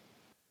bliss.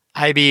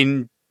 I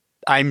mean,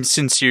 I'm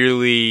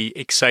sincerely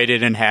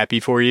excited and happy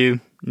for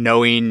you,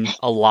 knowing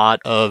a lot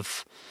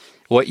of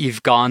what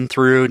you've gone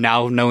through,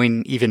 now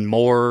knowing even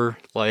more.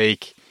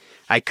 Like,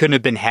 I couldn't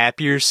have been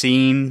happier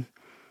seeing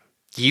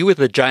you with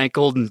a giant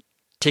golden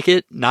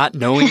ticket, not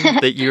knowing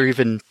that you're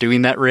even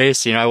doing that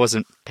race. I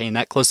wasn't paying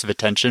that close of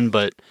attention,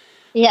 but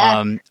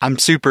yeah, I'm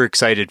super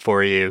excited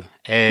for you.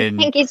 And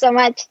thank you so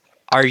much.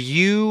 Are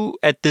you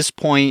at this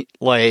point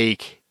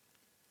like,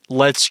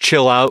 let's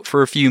chill out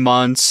for a few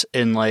months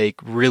and like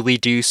really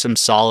do some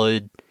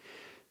solid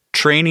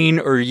training?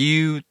 Or are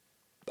you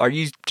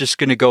just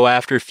going to go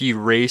after a few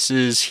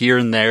races here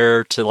and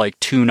there to like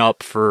tune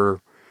up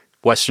for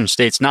Western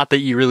States? Not that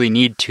you really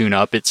need tune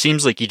up. It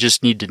seems like you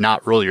just need to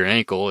not roll your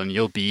ankle and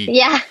you'll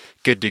be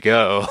good to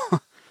go.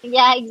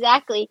 Yeah,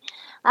 exactly.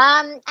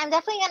 I'm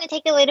definitely going to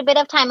take a little bit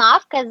of time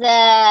off because,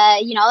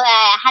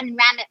 I hadn't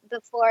ran it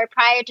before.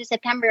 Prior to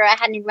September, I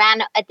hadn't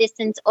ran a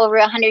distance over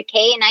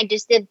 100K, and I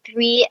just did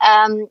three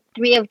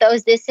of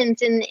those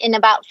distances in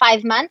about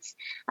 5 months.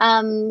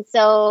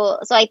 So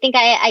I think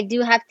I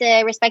do have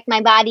to respect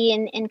my body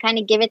and kind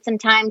of give it some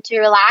time to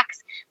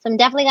relax. So I'm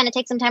definitely going to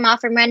take some time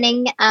off from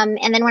running.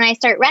 And then when I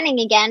start running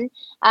again,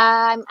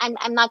 I'm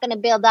not going to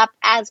build up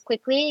as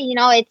quickly.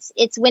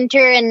 It's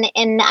winter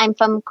and I'm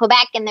from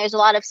Quebec and there's a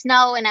lot of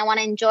snow and I want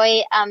to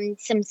enjoy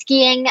some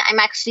skiing. I'm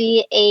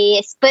actually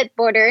a split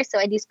boarder, so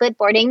I do split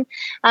boarding.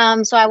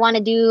 So I want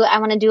to do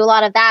a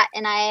lot of that,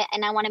 and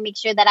I want to make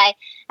sure that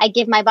I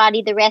give my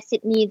body the rest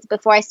it needs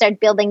before I start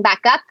building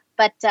back up.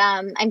 But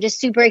I'm just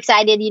super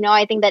excited.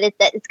 I think that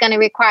it's going to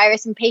require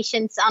some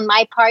patience on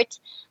my part,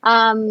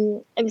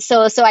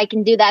 so I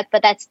can do that.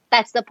 But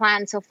that's the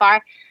plan so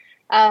far.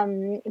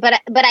 But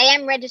I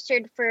am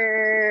registered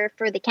for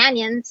the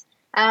canyons,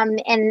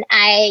 and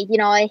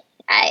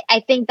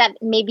I think that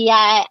maybe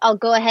I'll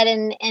go ahead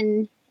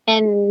and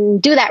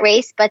do that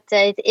race, but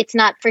it's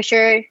not for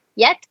sure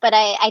yet. But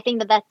I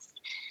think that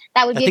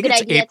would be a good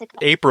idea.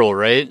 April,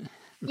 right?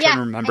 I'm trying to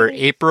remember.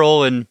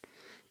 April, and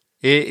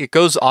it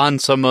goes on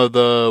some of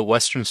the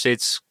Western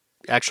States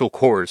actual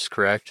course,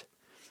 correct?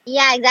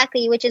 Yeah,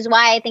 exactly. Which is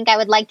why I think I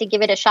would like to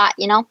give it a shot.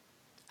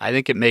 I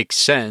think it makes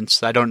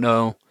sense. I don't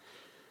know.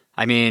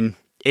 I mean,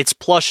 it's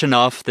plush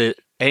enough that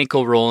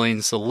ankle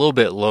rolling's a little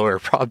bit lower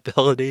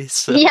probability.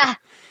 So. Yeah.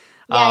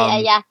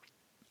 Yeah.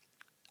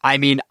 I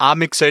mean,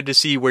 I'm excited to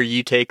see where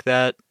you take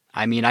that.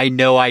 I mean, I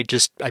know I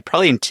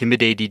probably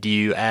intimidated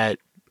you at,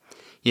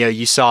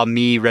 you saw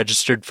me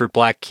registered for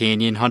Black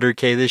Canyon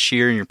 100K this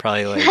year and you're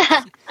probably like,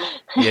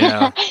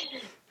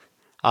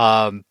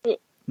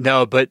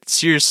 no, but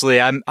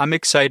seriously, I'm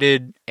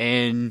excited.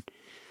 And,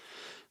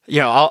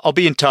 I'll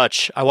be in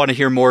touch. I want to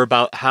hear more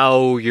about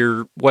how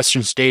your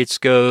Western States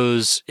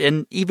goes.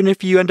 And even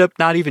if you end up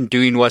not even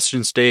doing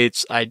Western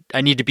States, I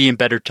need to be in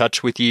better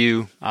touch with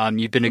you.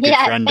 You've been a good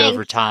friend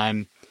over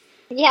time.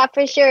 Yeah,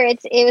 for sure.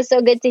 It was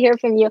so good to hear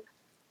from you.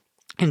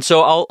 And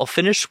so I'll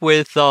finish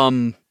with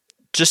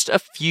just a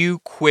few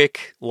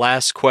quick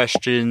last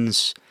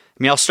questions.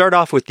 I mean, I'll start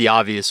off with the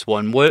obvious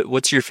one.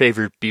 What's your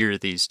favorite beer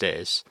these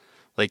days?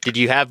 Like, did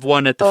you have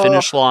one at the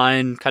finish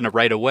line kind of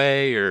right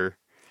away, or?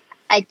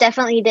 I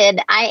definitely did.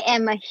 I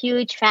am a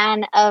huge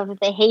fan of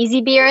the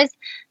hazy beers.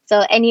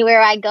 So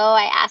anywhere I go,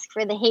 I ask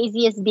for the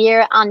haziest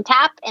beer on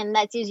tap, and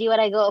that's usually what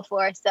I go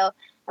for. So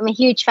I'm a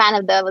huge fan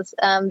of those.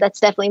 That's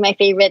definitely my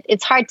favorite.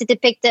 It's hard to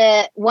depict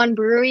one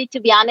brewery, to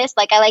be honest.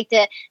 Like, I like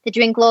to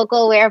drink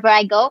local wherever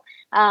I go.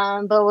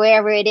 But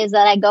wherever it is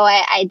that I go,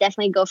 I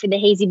definitely go for the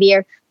hazy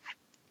beer.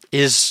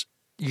 Is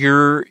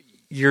your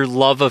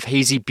love of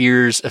hazy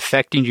beers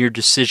affecting your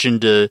decision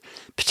to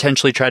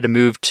potentially try to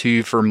move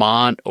to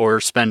Vermont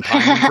or spend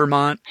time in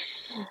Vermont?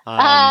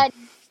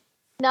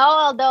 No,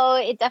 although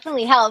it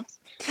definitely helps.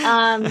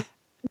 No,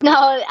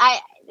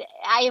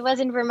 I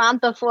was in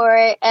Vermont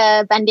before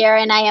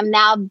Bandera, and I am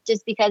now,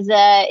 just because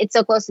it's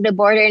so close to the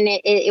border, and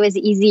it was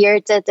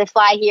easier to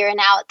fly here and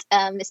out,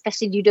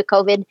 especially due to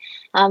COVID.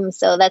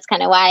 So that's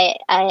kind of why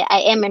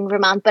I am in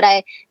Vermont. But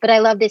I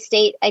love this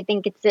state. I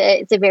think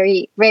it's a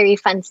very, very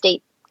fun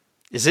state.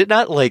 Is it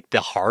not like the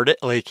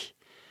hardest? Like,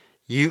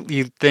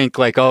 you think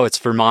like, oh, it's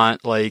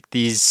Vermont. Like,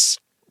 there's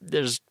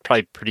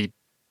probably pretty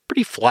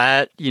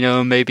flat.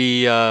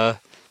 Maybe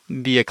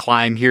be a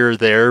climb here or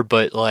there,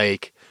 but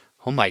like,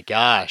 oh my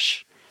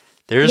gosh,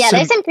 there's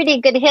some pretty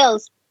good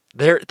hills.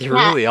 There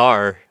really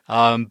are.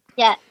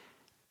 Yeah.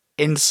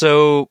 And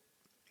so,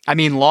 I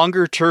mean,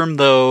 longer term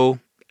though,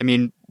 I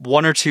mean,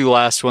 one or two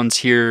last ones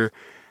here.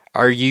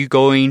 Are you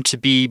going to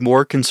be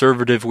more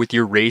conservative with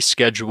your race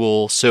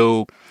schedule?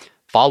 So,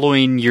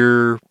 following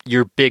your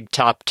big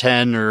top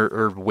 10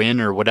 or win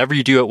or whatever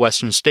you do at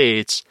Western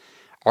States,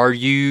 are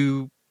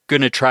you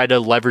going to try to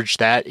leverage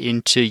that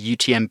into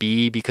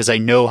UTMB? Because I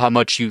know how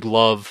much you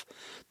love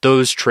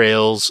those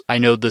trails. I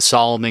know the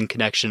Solomon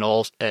connection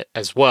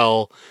as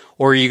well.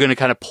 Or are you going to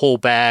kind of pull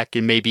back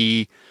and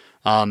maybe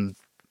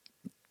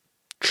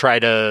try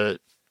to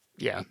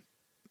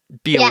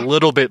be a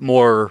little bit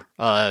more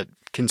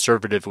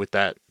conservative with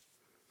that?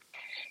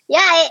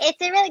 Yeah, it's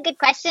a really good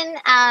question. In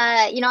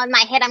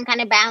my head, I'm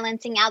kind of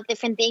balancing out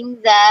different things.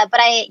 But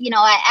I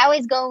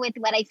always go with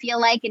what I feel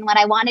like and what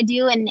I want to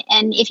do. And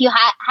if you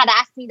had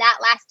asked me that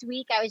last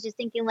week, I was just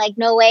thinking like,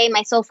 no way,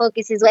 my sole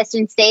focus is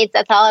Western States.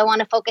 That's all I want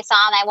to focus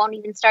on. I won't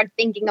even start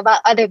thinking about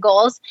other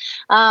goals.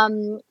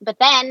 But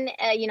then,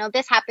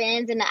 this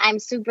happens and I'm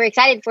super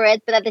excited for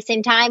it. But at the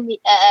same time,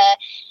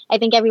 I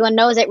think everyone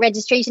knows that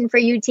registration for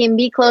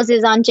UTMB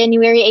closes on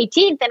January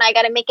 18th, and I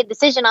got to make a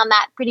decision on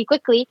that pretty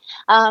quickly.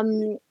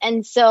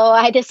 And so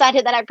I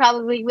decided that I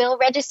probably will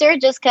register,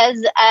 just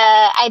because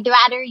I'd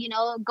rather,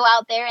 go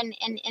out there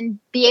and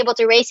be able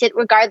to race it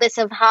regardless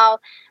of how,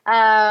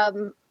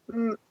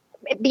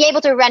 be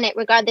able to run it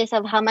regardless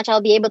of how much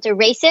I'll be able to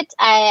race it.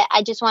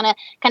 I just want to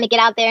kind of get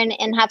out there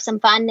and have some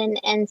fun.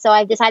 And so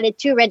I've decided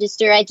to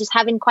register. I just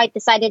haven't quite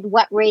decided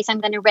what race I'm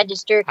going to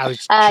register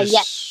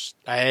yet.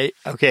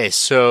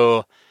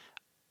 So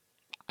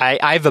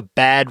I have a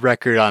bad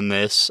record on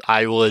this,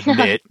 I will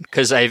admit,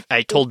 because I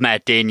told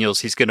Matt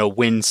Daniels he's going to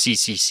win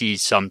CCC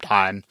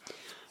sometime.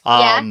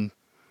 I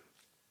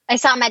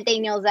saw Matt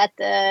Daniels at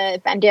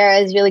the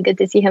Bandera. It's really good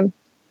to see him.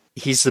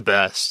 He's the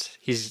best.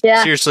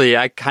 Seriously,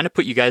 I kind of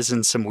put you guys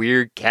in some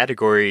weird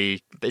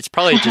category. It's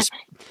probably just,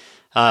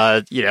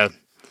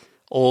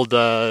 old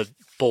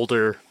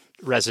Boulder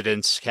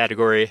residents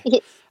category.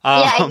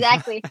 Yeah,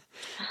 exactly.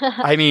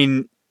 I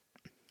mean,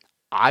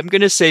 I'm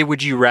going to say,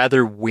 would you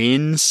rather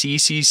win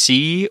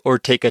CCC or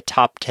take a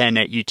top 10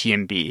 at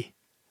UTMB?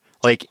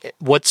 Like,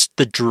 what's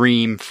the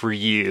dream for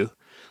you?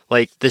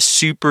 Like, the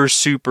super,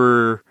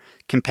 super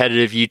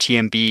competitive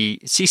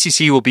UTMB.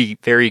 CCC will be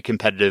very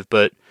competitive,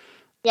 but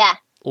a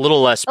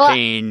little less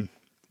pain.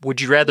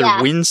 Would you rather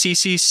win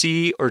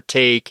CCC or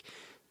take,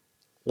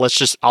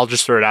 I'll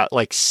just throw it out,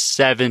 like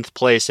 7th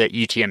place at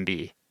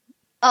UTMB?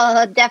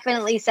 Oh,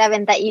 definitely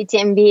 7th at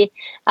UTMB.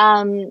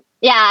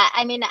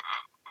 I mean,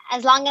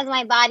 as long as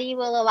my body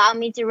will allow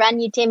me to run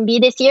UTMB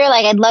this year,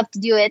 like, I'd love to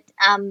do it.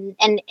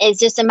 And it's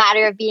just a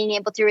matter of being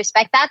able to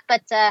respect that.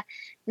 But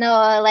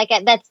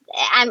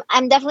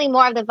I'm definitely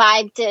more of the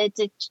vibe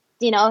to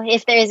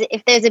if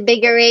there's a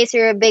bigger race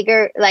or a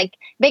bigger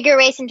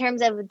race in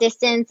terms of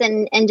distance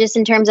and just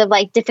in terms of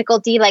like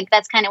difficulty, like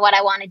that's kind of what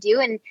I want to do.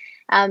 And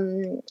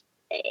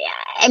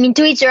I mean,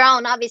 to each their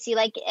own, obviously,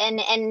 like,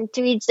 and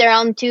to each their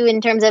own too,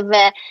 in terms of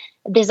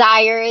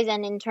desires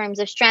and in terms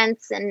of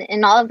strengths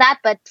and all of that.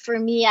 But for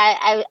me,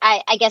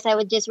 I guess I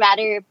would just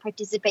rather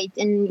participate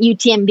in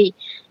UTMB.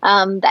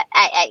 And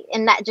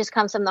that just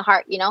comes from the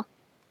heart,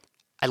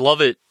 I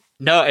love it.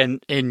 No,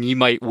 and you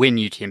might win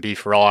UTMB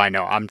for all I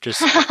know.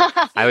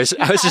 I was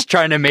just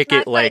trying to make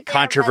it like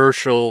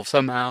controversial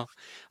somehow.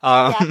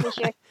 For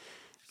sure.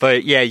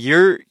 But yeah,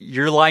 you're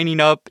lining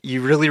up.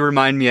 You really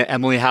remind me of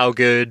Emily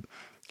Howgood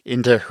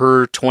into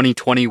her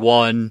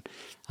 2021.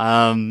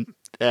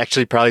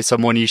 Actually, probably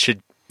someone you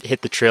should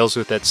hit the trails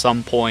with at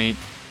some point.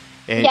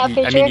 And yeah,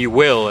 for sure. mean, you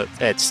will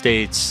at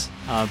States.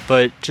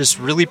 But just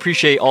really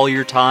appreciate all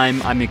your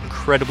time. I'm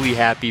incredibly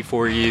happy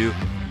for you.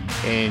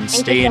 And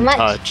stay in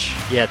touch.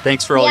 Yeah,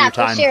 thanks for all your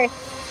time. Yeah, for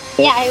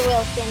sure. Yeah, I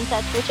will stay in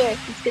touch for sure.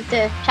 It's good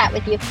to chat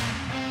with you.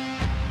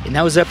 And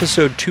that was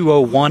episode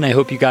 201. I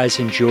hope you guys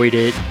enjoyed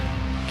it.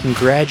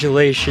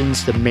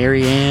 Congratulations to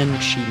Marianne.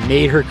 She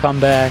made her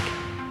comeback.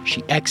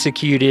 She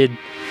executed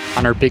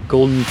on our big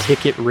golden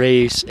ticket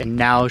race, and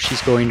now she's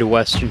going to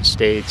Western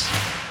States.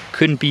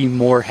 Couldn't be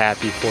more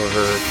happy for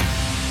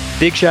her.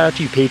 Big shout out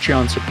to you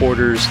Patreon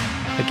supporters.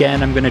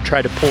 Again, I'm going to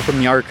try to pull from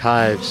the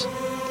archives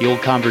the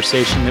old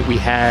conversation that we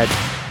had.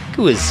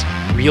 It was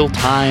real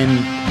time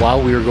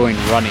while we were going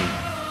running,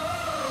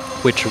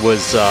 which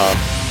was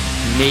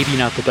maybe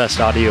not the best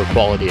audio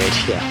quality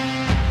idea.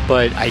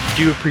 But I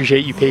do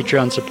appreciate you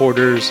Patreon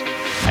supporters.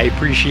 I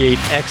appreciate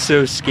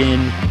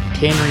Exoskin,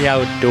 Tannery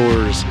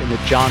Outdoors, and the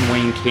John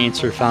Wayne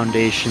Cancer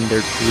Foundation,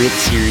 their Grit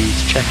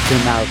series. Check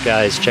them out,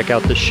 guys. Check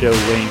out the show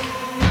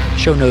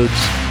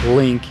notes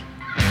link.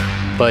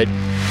 But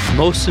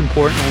most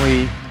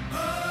importantly,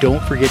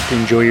 don't forget to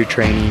enjoy your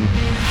training.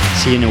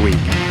 See you in a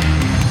week.